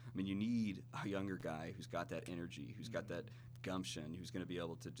show, I mean, you need a younger guy who's got that energy, who's got that gumption, who's going to be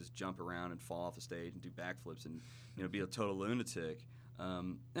able to just jump around and fall off the stage and do backflips and, be a total lunatic.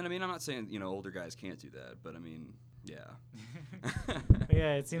 And, I mean, I'm not saying, older guys can't do that, but, I mean... Yeah.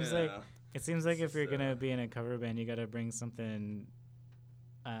 Yeah, it seems like if you're gonna be in a cover band, you gotta bring something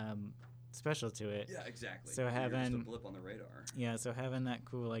special to it. Yeah, exactly. So you're having just a blip on the radar. Yeah, so having that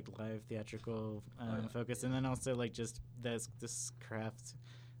cool like live theatrical focus, and then also like just this craft,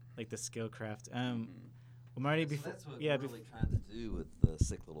 like the skill craft. Marty, before that's what we're really trying to do with the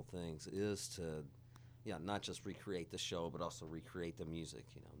Sick Little Things is to, not just recreate the show, but also recreate the music.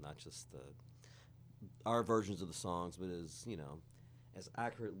 Not just our versions of the songs, but as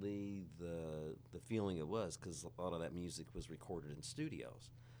accurately the feeling it was, because a lot of that music was recorded in studios,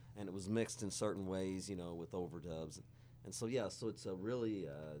 and it was mixed in certain ways, with overdubs, and so so it's a really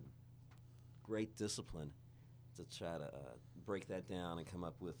great discipline to try to break that down and come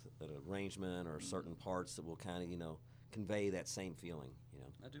up with an arrangement or certain parts that will kind of convey that same feeling.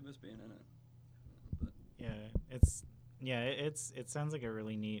 I do miss being in it. But. It sounds like a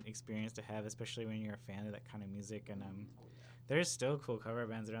really neat experience to have, especially when you're a fan of that kind of music. And there's still cool cover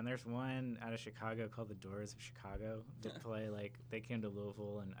bands around. There's one out of Chicago called the Doors of Chicago that play they came to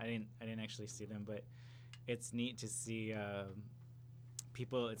Louisville, and I didn't actually see them, but it's neat to see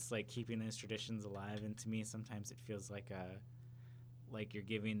people. It's like keeping those traditions alive, and to me sometimes it feels like you're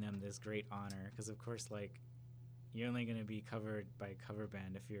giving them this great honor, because of course you're only going to be covered by a cover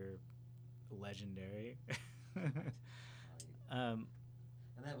band if you're legendary. And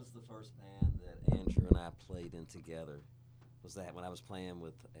that was the first band that Andrew and I played in together. Was that when I was playing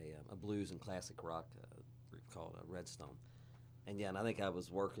with a blues and classic rock group called Redstone. And I think I was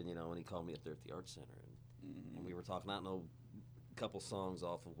working, when he called me up there at the Art Center, and we were talking. I don't know, a couple songs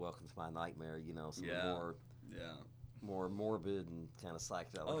off of Welcome to My Nightmare, some more morbid and kind of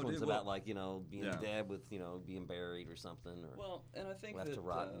psychedelic ones about being dead with being buried or something, or and I think left to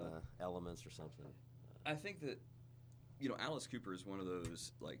rot in the elements or something. I think that Alice Cooper is one of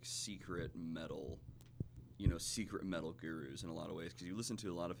those secret metal gurus in a lot of ways, because you listen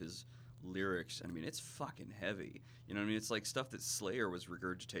to a lot of his lyrics, and I mean it's fucking heavy. It's like stuff that Slayer was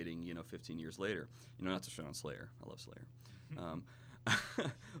regurgitating 15 years later. Not to shit on Slayer, I love Slayer.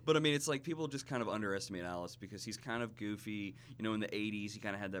 But I mean, it's like people just kind of underestimate Alice because he's kind of goofy. You know, in the '80s, he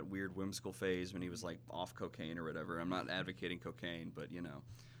kind of had that weird whimsical phase when he was like off cocaine or whatever. I'm not advocating cocaine, but you know.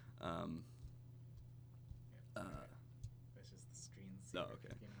 That's just the screen. Oh,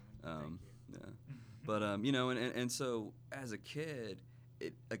 okay. Thank you. Yeah. But you know, and so as a kid,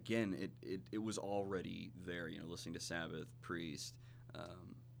 it was already there. You know, listening to Sabbath, Priest,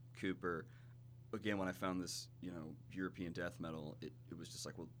 Cooper. Again, when I found this, you know, European death metal, it was just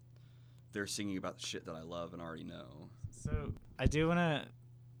like, well, they're singing about the shit that I love and already know. So I do want to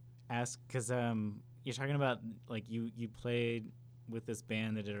ask, because you're talking about, like, you played with this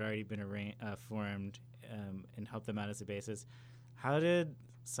band that had already been formed and helped them out as a bassist. How did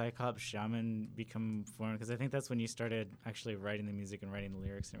Cyclops Shaman become formed? Because I think that's when you started actually writing the music and writing the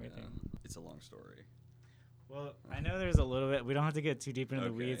lyrics and everything. It's a long story. Well, I know there's a little bit. We don't have to get too deep into the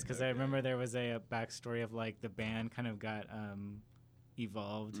Okay, weeds, because I remember there was a backstory of, like, the band kind of got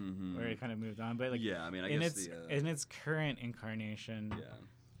evolved, where it kind of moved on. But, like, yeah, I mean, I in guess its current incarnation,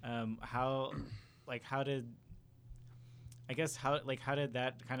 how did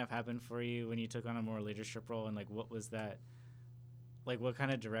that kind of happen for you when you took on a more leadership role, and like what was that, like what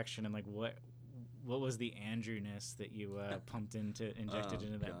kind of direction, and like what was the Andrewness that you injected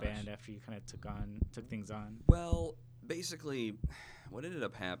into that band after you kind of took things on? Well, basically, what ended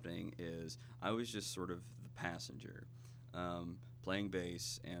up happening is I was just sort of the passenger, playing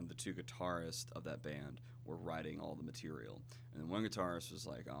bass, and the two guitarists of that band were writing all the material. And then one guitarist was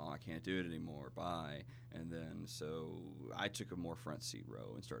like, "Oh, I can't do it anymore. Bye." And then so I took a more front seat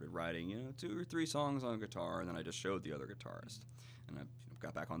row and started writing, you know, 2 or 3 songs on guitar, and then I just showed the other guitarist, and I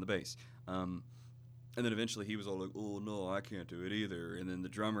got back on the bass. And then eventually he was all like, "Oh, no, I can't do it either." And then the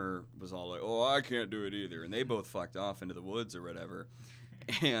drummer was all like, "Oh, I can't do it either." And they both fucked off into the woods or whatever.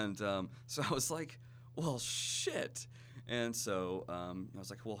 And so I was like, well, shit. And so I was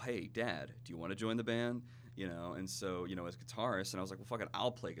like, well, hey, Dad, do you want to join the band? You know, and so, you know, as guitarist, and I was like, well, fuck it,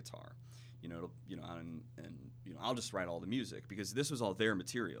 I'll play guitar. You know, and you know, I'll just write all the music, because this was all their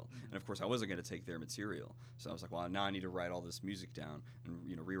material. And of course, I wasn't going to take their material. So I was like, well, now I need to write all this music down and,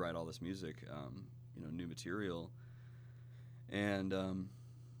 you know, rewrite all this music, you know, new material. And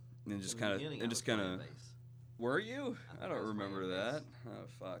just kind of were you? I don't remember that. Oh,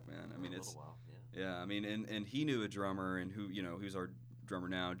 fuck, man. I mean, it's yeah. I mean, and he knew a drummer, and who, you know, who's our drummer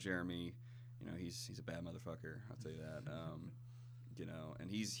now, Jeremy. You know, he's a bad motherfucker. I'll tell you that. You know, and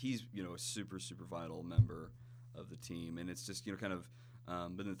he's you know, a super vital member of the team, and it's just, you know, kind of.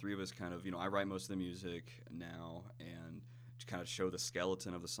 But the three of us kind of, you know, I write most of the music now, and to kind of show the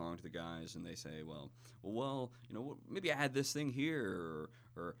skeleton of the song to the guys, and they say, well, you know, maybe add this thing here,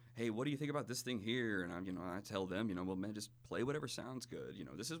 or hey, what do you think about this thing here? And I tell them, you know, well, man, just play whatever sounds good. You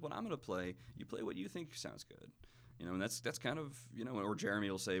know, this is what I'm gonna play. You play what you think sounds good. You know, and that's kind of, you know, or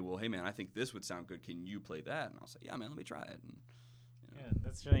Jeremy will say, well, hey, man, I think this would sound good. Can you play that? And I'll say, yeah, man, let me try it. And, you know. Yeah,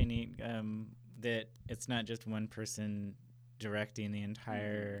 that's really neat. That it's not just one person directing the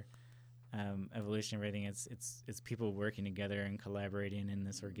entire evolution of everything. It's people working together and collaborating in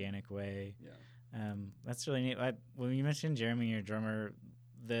this organic way. Yeah. That's really neat. When you mentioned Jeremy, your drummer,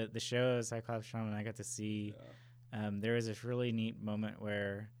 the show Cyclops Shaman I got to see, there was this really neat moment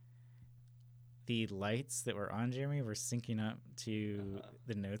where the lights that were on Jeremy were syncing up to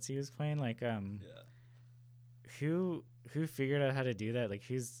the notes he was playing. Like, who figured out how to do that? Like,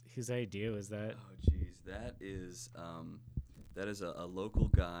 whose idea was that? Oh, geez, that is a local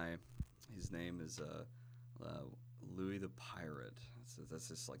guy. His name is Louis the Pirate. That's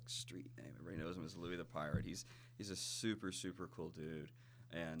his like street name. Everybody knows him as Louis the Pirate. He's a super cool dude,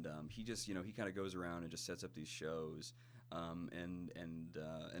 and he just, you know, he kind of goes around and just sets up these shows.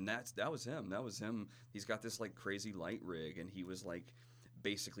 And that was him. That was him. He's got this like crazy light rig, and he was like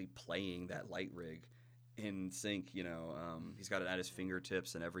basically playing that light rig in sync. You know, he's got it at his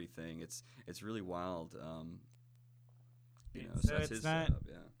fingertips and everything. It's really wild. You know, so that's his setup.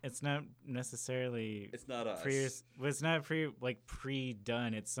 Yeah. It's not necessarily. It's not us. It's not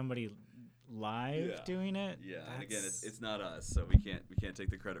pre-done. It's somebody live doing it. Yeah, and again, it's not us, so we can't take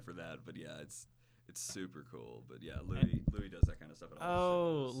the credit for that. But yeah, it's super cool. But yeah, Louis does that kind of stuff. At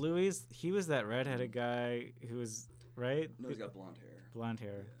all the shows. Louis, he was that redheaded guy who was right. No, he's got blonde hair. Blonde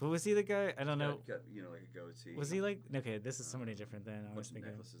hair. Yeah. But was he the guy? I don't know. Got, you know, like a goatee. Was he like? Okay, this is somebody different than I was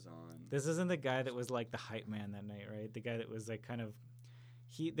thinking. Necklaces on. This isn't the guy that was like the hype man that night, right? The guy that was like kind of.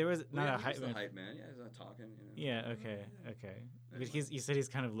 There was not a hype man. The hype man. Yeah, he's not talking. You know? Yeah. Okay. But you said he's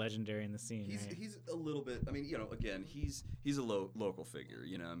kind of legendary in the scene. Right? He's a little bit. I mean, you know, again, he's a local figure.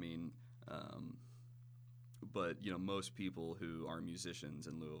 You know, I mean, but you know, most people who are musicians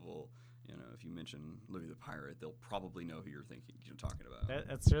in Louisville, if you mention Louis the Pirate, they'll probably know who you're talking about.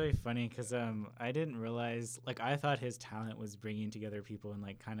 That's really funny because I didn't realize, like, I thought his talent was bringing together people and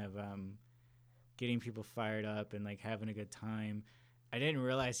like kind of getting people fired up and like having a good time. I didn't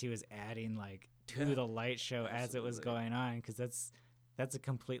realize he was adding like to the light show as it was going on, because that's a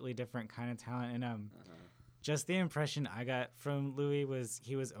completely different kind of talent. And just the impression I got from Louis was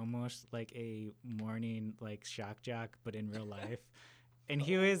he was almost like a morning like shock jock, but in real life. And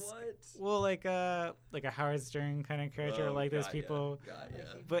he was like a Howard Stern kind of character, like those people.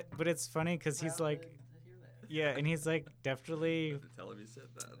 But it's funny because he's like, and he's like definitely. Tell him he said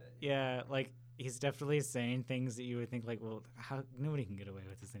that. Yeah, like he's definitely saying things that you would think like, well, how nobody can get away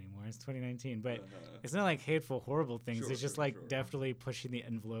with this anymore. It's 2019, but it's not like hateful, horrible things. It's just like definitely pushing the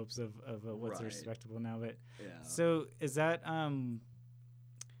envelopes of what's respectable now. But so is that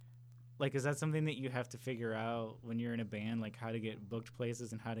like, is that something that you have to figure out when you're in a band, like how to get booked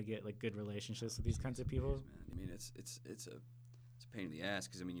places and how to get like good relationships with these kinds of people? Man. I mean, it's a pain in the ass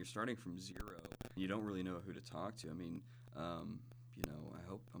because I mean you're starting from zero. And you don't really know who to talk to. I mean, I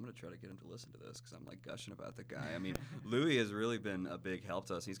hope I'm gonna try to get him to listen to this because I'm like gushing about the guy. I mean, Louis has really been a big help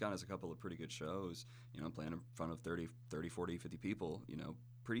to us. He's gotten us a couple of pretty good shows. Playing in front of 30, 40, 50 people.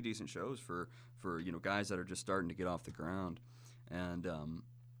 Pretty decent shows for guys that are just starting to get off the ground, and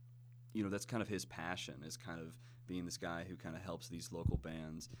that's kind of his passion, is kind of being this guy who kind of helps these local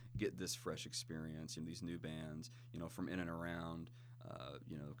bands get this fresh experience, these new bands, from in and around,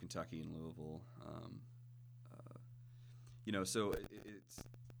 Kentucky and Louisville. So it's.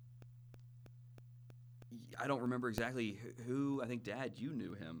 I don't remember exactly who. I think Dad, you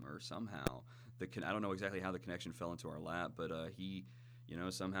knew him or somehow. I don't know exactly how the connection fell into our lap, but he,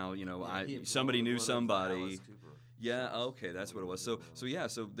 somehow, somebody knew somebody. Yeah, okay, that's what it was. So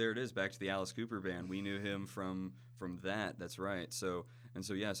there it is, back to the Alice Cooper band. We knew him from that. That's right. So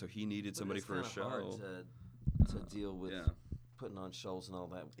he needed somebody for a show. Hard to deal with putting on shows and all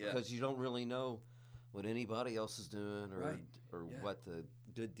that because you don't really know what anybody else is doing or what the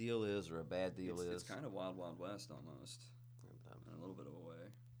good deal is or a bad deal is. It's kind of Wild Wild West almost, in a little bit of a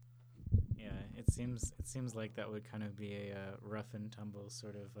way. Yeah, it seems like that would kind of be a rough and tumble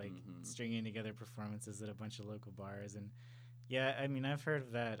sort of like stringing together performances at a bunch of local bars. And I mean, I've heard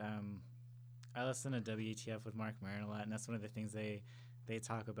of that. I listen to WTF with Mark Maron a lot, and that's one of the things they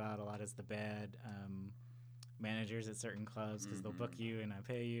talk about a lot is the bad managers at certain clubs because they'll book you and not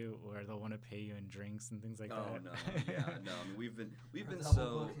pay you, or they'll want to pay you in drinks and things like that. Oh no, no. I mean, we've been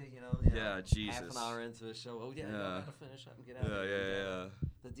so Jesus. Half an hour into a show, I gotta finish up and get out.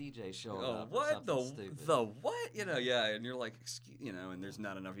 The DJ showing up. What the what? And you're like, and there's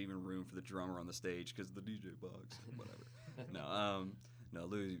not enough even room for the drummer on the stage because the DJ box, whatever. No,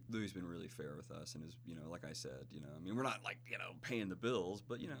 Louis been really fair with us, and is like I said, I mean, we're not like paying the bills,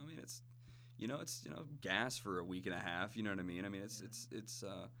 but I mean it's. It's gas for a week and a half. You know what I mean? I mean, it's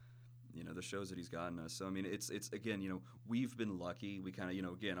the shows that he's gotten us. So I mean, it's again, we've been lucky. We kind of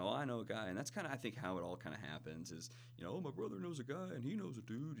again, I know a guy, and that's kind of I think how it all kind of happens is my brother knows a guy and he knows a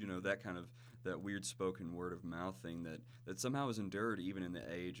dude. That kind of that weird spoken word of mouth thing that somehow has endured even in the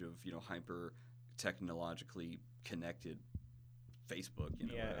age of hyper technologically connected Facebook.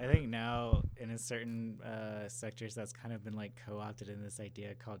 I think now in a certain sectors that's kind of been like co-opted in this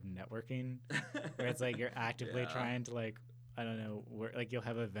idea called networking, where it's like you're actively trying to like I don't know where like you'll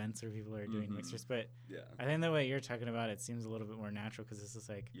have events where people are doing mixers, but I think the way you're talking about it seems a little bit more natural because it's just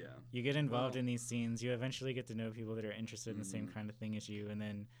like you get involved in these scenes, you eventually get to know people that are interested in the same kind of thing as you, and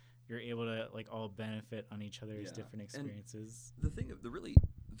then you're able to like all benefit on each other's different experiences. And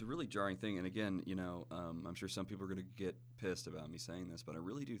the really jarring thing, and again, I'm sure some people are going to get pissed about me saying this, but I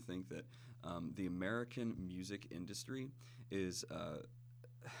really do think that the American music industry is,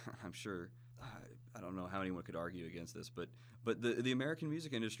 I'm sure, I don't know how anyone could argue against this, but the American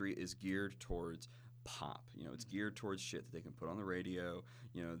music industry is geared towards pop. It's geared towards shit that they can put on the radio,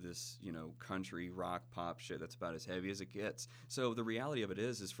 this, country, rock, pop shit that's about as heavy as it gets. So the reality of it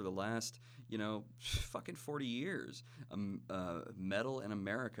is for the last, fucking 40 years, metal in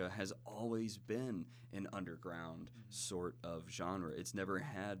America has always been an underground sort of genre. It's never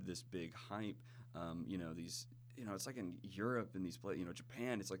had this big hype, these... it's like in Europe and these places,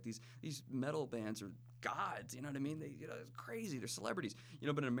 Japan. It's like these metal bands are gods. You know what I mean? They, it's crazy. They're celebrities.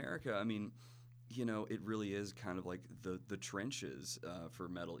 But in America, I mean, it really is kind of like the trenches for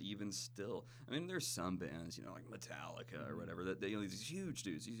metal. Even still, I mean, there's some bands, like Metallica or whatever, that they these huge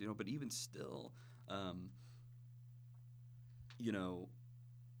dudes. But even still, I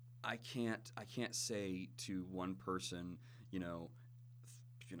can't say to one person,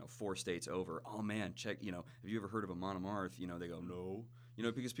 4 states over, oh man, check, have you ever heard of Amon Amarth? They go, no. You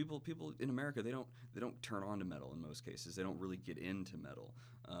know, because people in America, they don't turn on to metal in most cases. They don't really get into metal.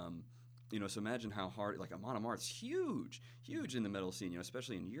 You know, so imagine how hard, like Amon Amarth's huge in the metal scene, you know,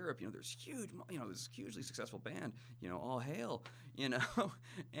 especially in Europe. You know, there's this hugely successful band, you know, all hail, you know.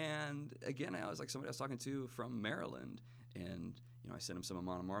 And again, I was like, somebody I was talking to from Maryland, and, you know, I sent them some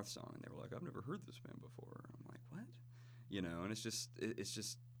Amon Amarth song, and they were like, I've never heard this band before. I'm like, what? You know, and it's just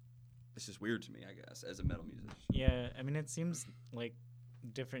weird to me, I guess, as a metal musician. Yeah, I mean, it seems like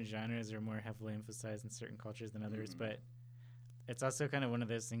different genres are more heavily emphasized in certain cultures than others, but it's also kind of one of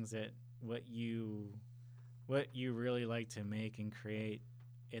those things that what you really like to make and create,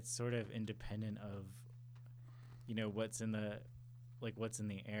 it's sort of independent of, you know, what's in the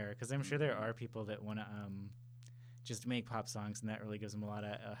air. Because I'm sure there are people that want to just make pop songs, and that really gives them a lot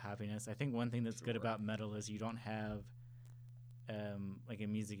of happiness. I think one thing that's good about metal is you don't have like a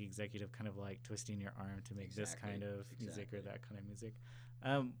music executive kind of like twisting your arm to make this kind of music or that kind of music.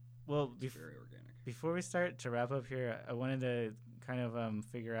 Well, Very organic. Before we start to wrap up here, I wanted to kind of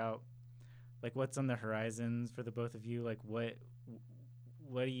figure out like what's on the horizons for the both of you. Like what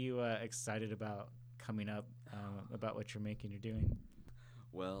are you excited about coming up, about what you're making or doing?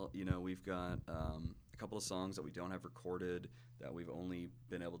 Well, you know, we've got a couple of songs that we don't have recorded that we've only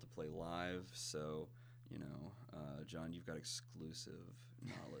been able to play live. So, you know, John, you've got exclusive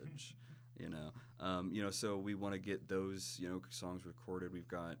knowledge. You know, so we want to get those, you know, songs recorded. We've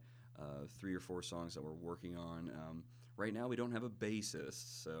got 3 or 4 songs that we're working on. Right now, we don't have a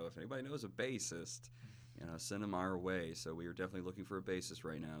bassist, so if anybody knows a bassist, you know, send them our way. So we are definitely looking for a bassist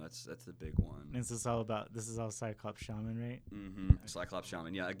right now. That's the big one. And this is all Cyclops Shaman, right? Mm-hmm. Cyclops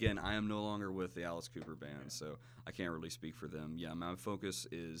Shaman. Yeah. Again, I am no longer with the Alice Cooper band, so I can't really speak for them. Yeah, my focus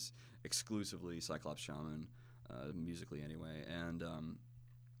is exclusively Cyclops Shaman, musically anyway, and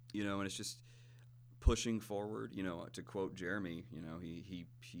you know, and it's just pushing forward. You know, to quote Jeremy, you know, he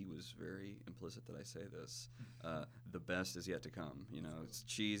was very implicit that I say this. The best is yet to come. You know, it's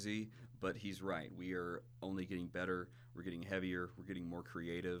cheesy, but he's right. We are only getting better. We're getting heavier. We're getting more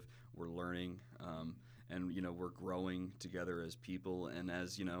creative. We're learning, and you know, we're growing together as people and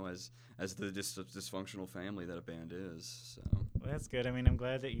as, you know, as the dysfunctional family that a band is. So. Well, that's good. I mean, I'm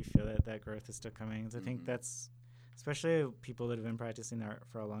glad that you feel that growth is still coming. 'Cause I think that's, especially people that have been practicing art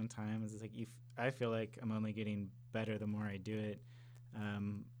for a long time, is like I feel like I'm only getting better the more I do it,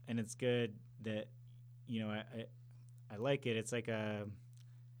 and it's good that, you know, I like it. It's like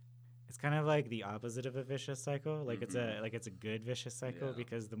it's kind of like the opposite of a vicious cycle. Like it's a good vicious cycle,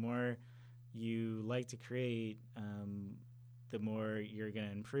 because the more you like to create, the more you're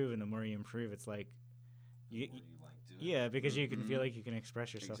gonna improve, and the more you improve, it's like yeah, because you can feel like you can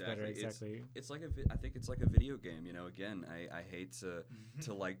express yourself better. Exactly. It's like I think it's like a video game. You know, again, I hate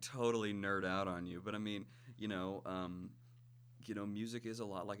to like totally nerd out on you, but I mean, you know, music is a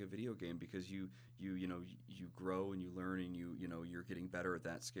lot like a video game, because you grow and you learn, and you know, you're getting better at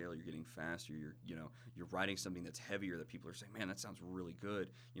that scale. You're getting faster. You're writing something that's heavier that people are saying, man, that sounds really good.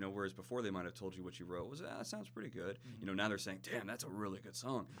 You know, whereas before they might have told you what you wrote was, that sounds pretty good. You know, now they're saying, damn, that's a really good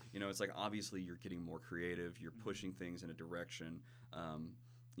song. You know, it's like obviously you're getting more creative. You're pushing things in a direction.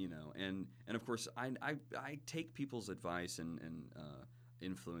 You know, and of course I take people's advice and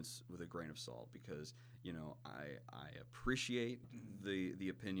influence with a grain of salt, because, you know, I appreciate the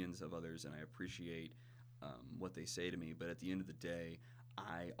opinions of others, and I appreciate what they say to me, but at the end of the day,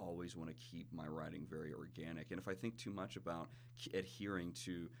 I always want to keep my writing very organic. And if I think too much about adhering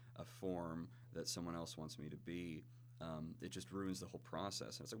to a form that someone else wants me to be, it just ruins the whole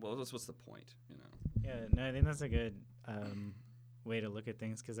process. And it's like, well, what's the point, you know? Yeah, no, I think that's a good way to look at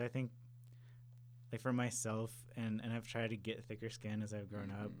things, because I think, like, for myself, and I've tried to get thicker skin as I've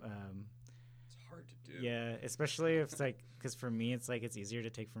grown up. It's hard to do. Yeah, especially if it's like, because for me, it's like it's easier to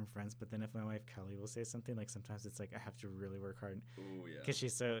take from friends, but then if my wife Kelly will say something, like sometimes it's like I have to really work hard because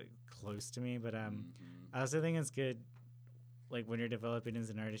she's so close to me. But I also think it's good, like when you're developing as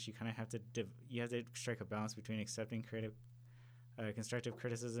an artist, you kind of have to you have to strike a balance between accepting constructive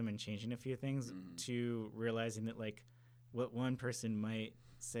criticism and changing a few things, to realizing that like what one person might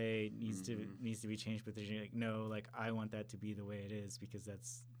say needs to be changed, but you're like, no, like I want that to be the way it is, because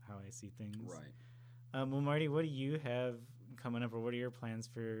that's how I see things. Right. Well, Marty, what do you have coming up, or what are your plans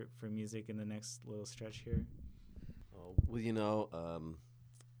for music in the next little stretch here? Oh, well, you know,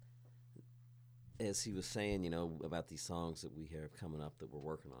 as he was saying, you know, about these songs that we have coming up that we're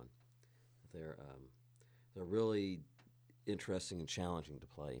working on, they're really interesting and challenging to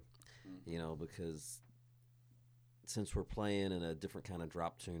play, you know, because since we're playing in a different kind of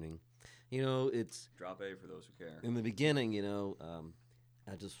drop tuning, you know, it's drop A for those who care. In the beginning, you know,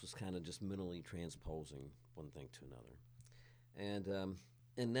 I just was kind of just mentally transposing one thing to another,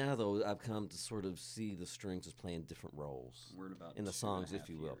 And now though I've come to sort of see the strings as playing different roles We're in about in the 2.5 songs, if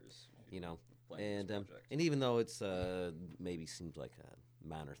you will. years, if You know, playing this project. and even though it's maybe seems like a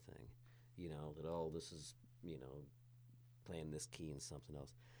minor thing, you know, that this is, you know, playing this key and something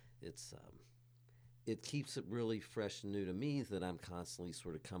else, it's it keeps it really fresh and new to me that I'm constantly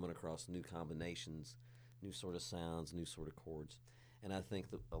sort of coming across new combinations, new sort of sounds, new sort of chords. And I think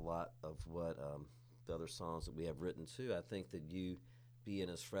that a lot of what the other songs that we have written too, I think that you being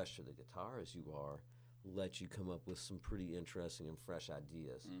as fresh to the guitar as you are let you come up with some pretty interesting and fresh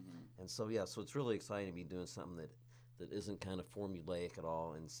ideas. And so so it's really exciting to be doing something that isn't kind of formulaic at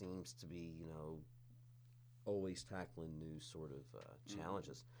all and seems to be, you know, always tackling new sort of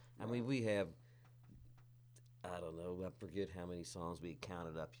challenges. I mean, we have, I don't know, I forget how many songs we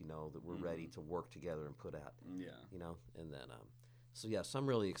counted up, you know, that we're ready to work together and put out. Yeah. You know, and then, so I'm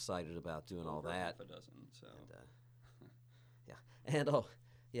really excited about doing all that. Half a dozen, so. And,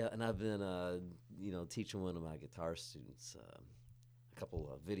 and I've been, you know, teaching one of my guitar students a couple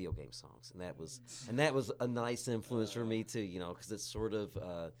of video game songs, and that was a nice influence for me too, you know, because it's sort of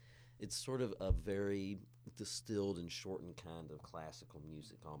a very distilled and shortened kind of classical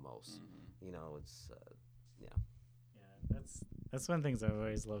music almost. You know, it's Yeah, that's one of the things I've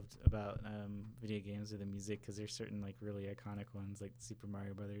always loved about video games or the music, because there's certain like really iconic ones like Super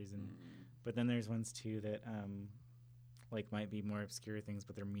Mario Brothers, and but then there's ones too that like might be more obscure things,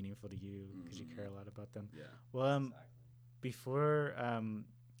 but they're meaningful to you because you care a lot about them. Yeah. Well, before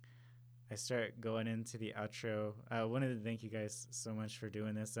I start going into the outro, I wanted to thank you guys so much for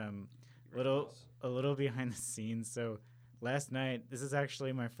doing this. A little behind the scenes. So last night, this is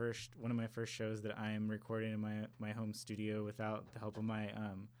actually one of my first shows that I am recording in my home studio without the help of my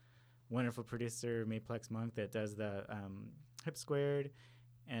wonderful producer Mayplex Monk that does the Hip Squared,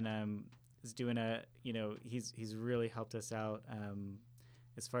 and is doing he's really helped us out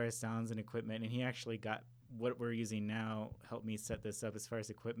as far as sounds and equipment, and he actually got what we're using now, helped me set this up as far as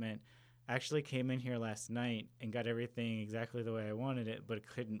equipment. I actually came in here last night and got everything exactly the way I wanted it, but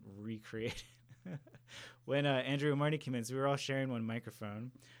couldn't recreate it. When Andrew and Marty came in, so we were all sharing one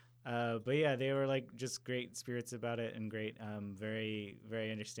microphone. But yeah, they were like just great spirits about it, and great, very,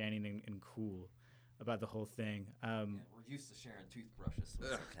 very understanding and cool about the whole thing. we're used to sharing toothbrushes, so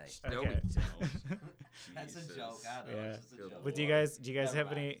it's okay. No, Okay. we don't. That's a Jesus. joke. I know. Yeah. It's just a joke. But do you guys Never have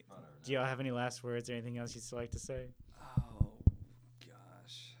mind. any? It's fun or Do y'all have any last words or anything else you'd still like to say? Oh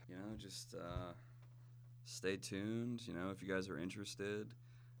gosh, you know, just stay tuned. You know, if you guys are interested,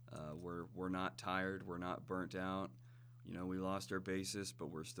 we're not tired. We're not burnt out. You know, we lost our bassist,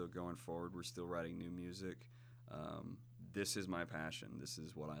 but we're still going forward. We're still writing new music. This is my passion. This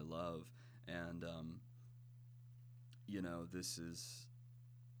is what I love, and you know, this is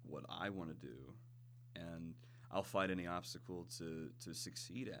what I want to do, and I'll fight any obstacle to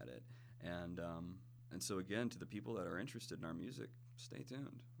succeed at it. And so again, to the people that are interested in our music, stay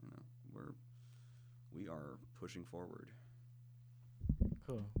tuned. You know, we are pushing forward.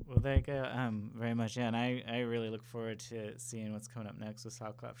 Cool. Well, thank you very much. Yeah, and I really look forward to seeing what's coming up next with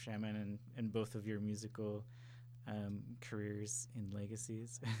Salclop Shaman and both of your musical careers and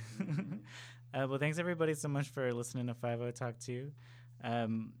legacies. Well, thanks everybody so much for listening to 50 Talk 2.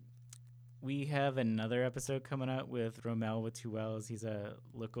 We have another episode coming up with Romel with 2 L's. He's a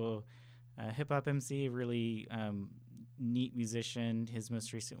local hip-hop MC, really neat musician. His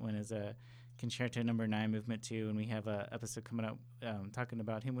most recent one is a Concerto No. 9 Movement 2, and we have an episode coming up talking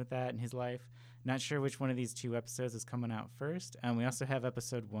about him with that and his life. Not sure which one of these 2 episodes is coming out first. We also have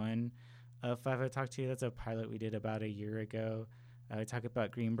episode 1 of 50 Talk 2. That's a pilot we did about a year ago. We talk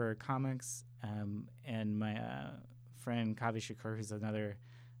about Greenberg Comics, and my friend Kavi Shakur, who's another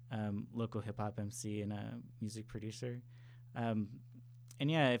local hip-hop MC and a music producer. And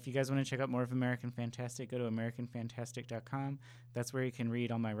yeah, if you guys want to check out more of American Fantastic, go to AmericanFantastic.com. That's where you can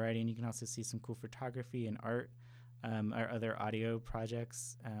read all my writing. You can also see some cool photography and art, our other audio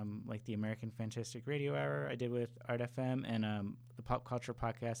projects, like the American Fantastic Radio Hour I did with Art FM, and the Pop Culture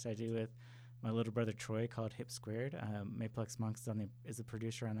Podcast I do with my little brother Troy called Hip Squared. Mayplex Monk is a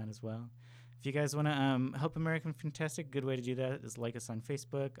producer on that as well. If you guys want to help American Fantastic, good way to do that is like us on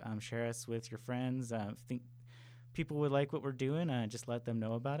Facebook, share us with your friends. Think people would like what we're doing, just let them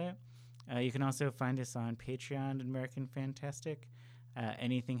know about it. You can also find us on Patreon at American Fantastic.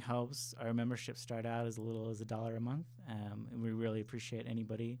 Anything helps. Our memberships start out as little as $1 a month, and we really appreciate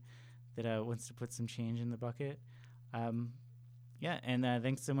anybody that wants to put some change in the bucket. And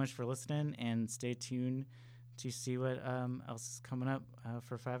thanks so much for listening, and stay tuned to see what else is coming up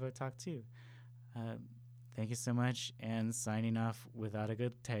for 50 Talk 2. Thank you so much, and signing off without a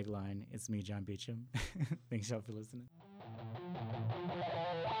good tagline, it's me, John Beecham. Thanks y'all for listening.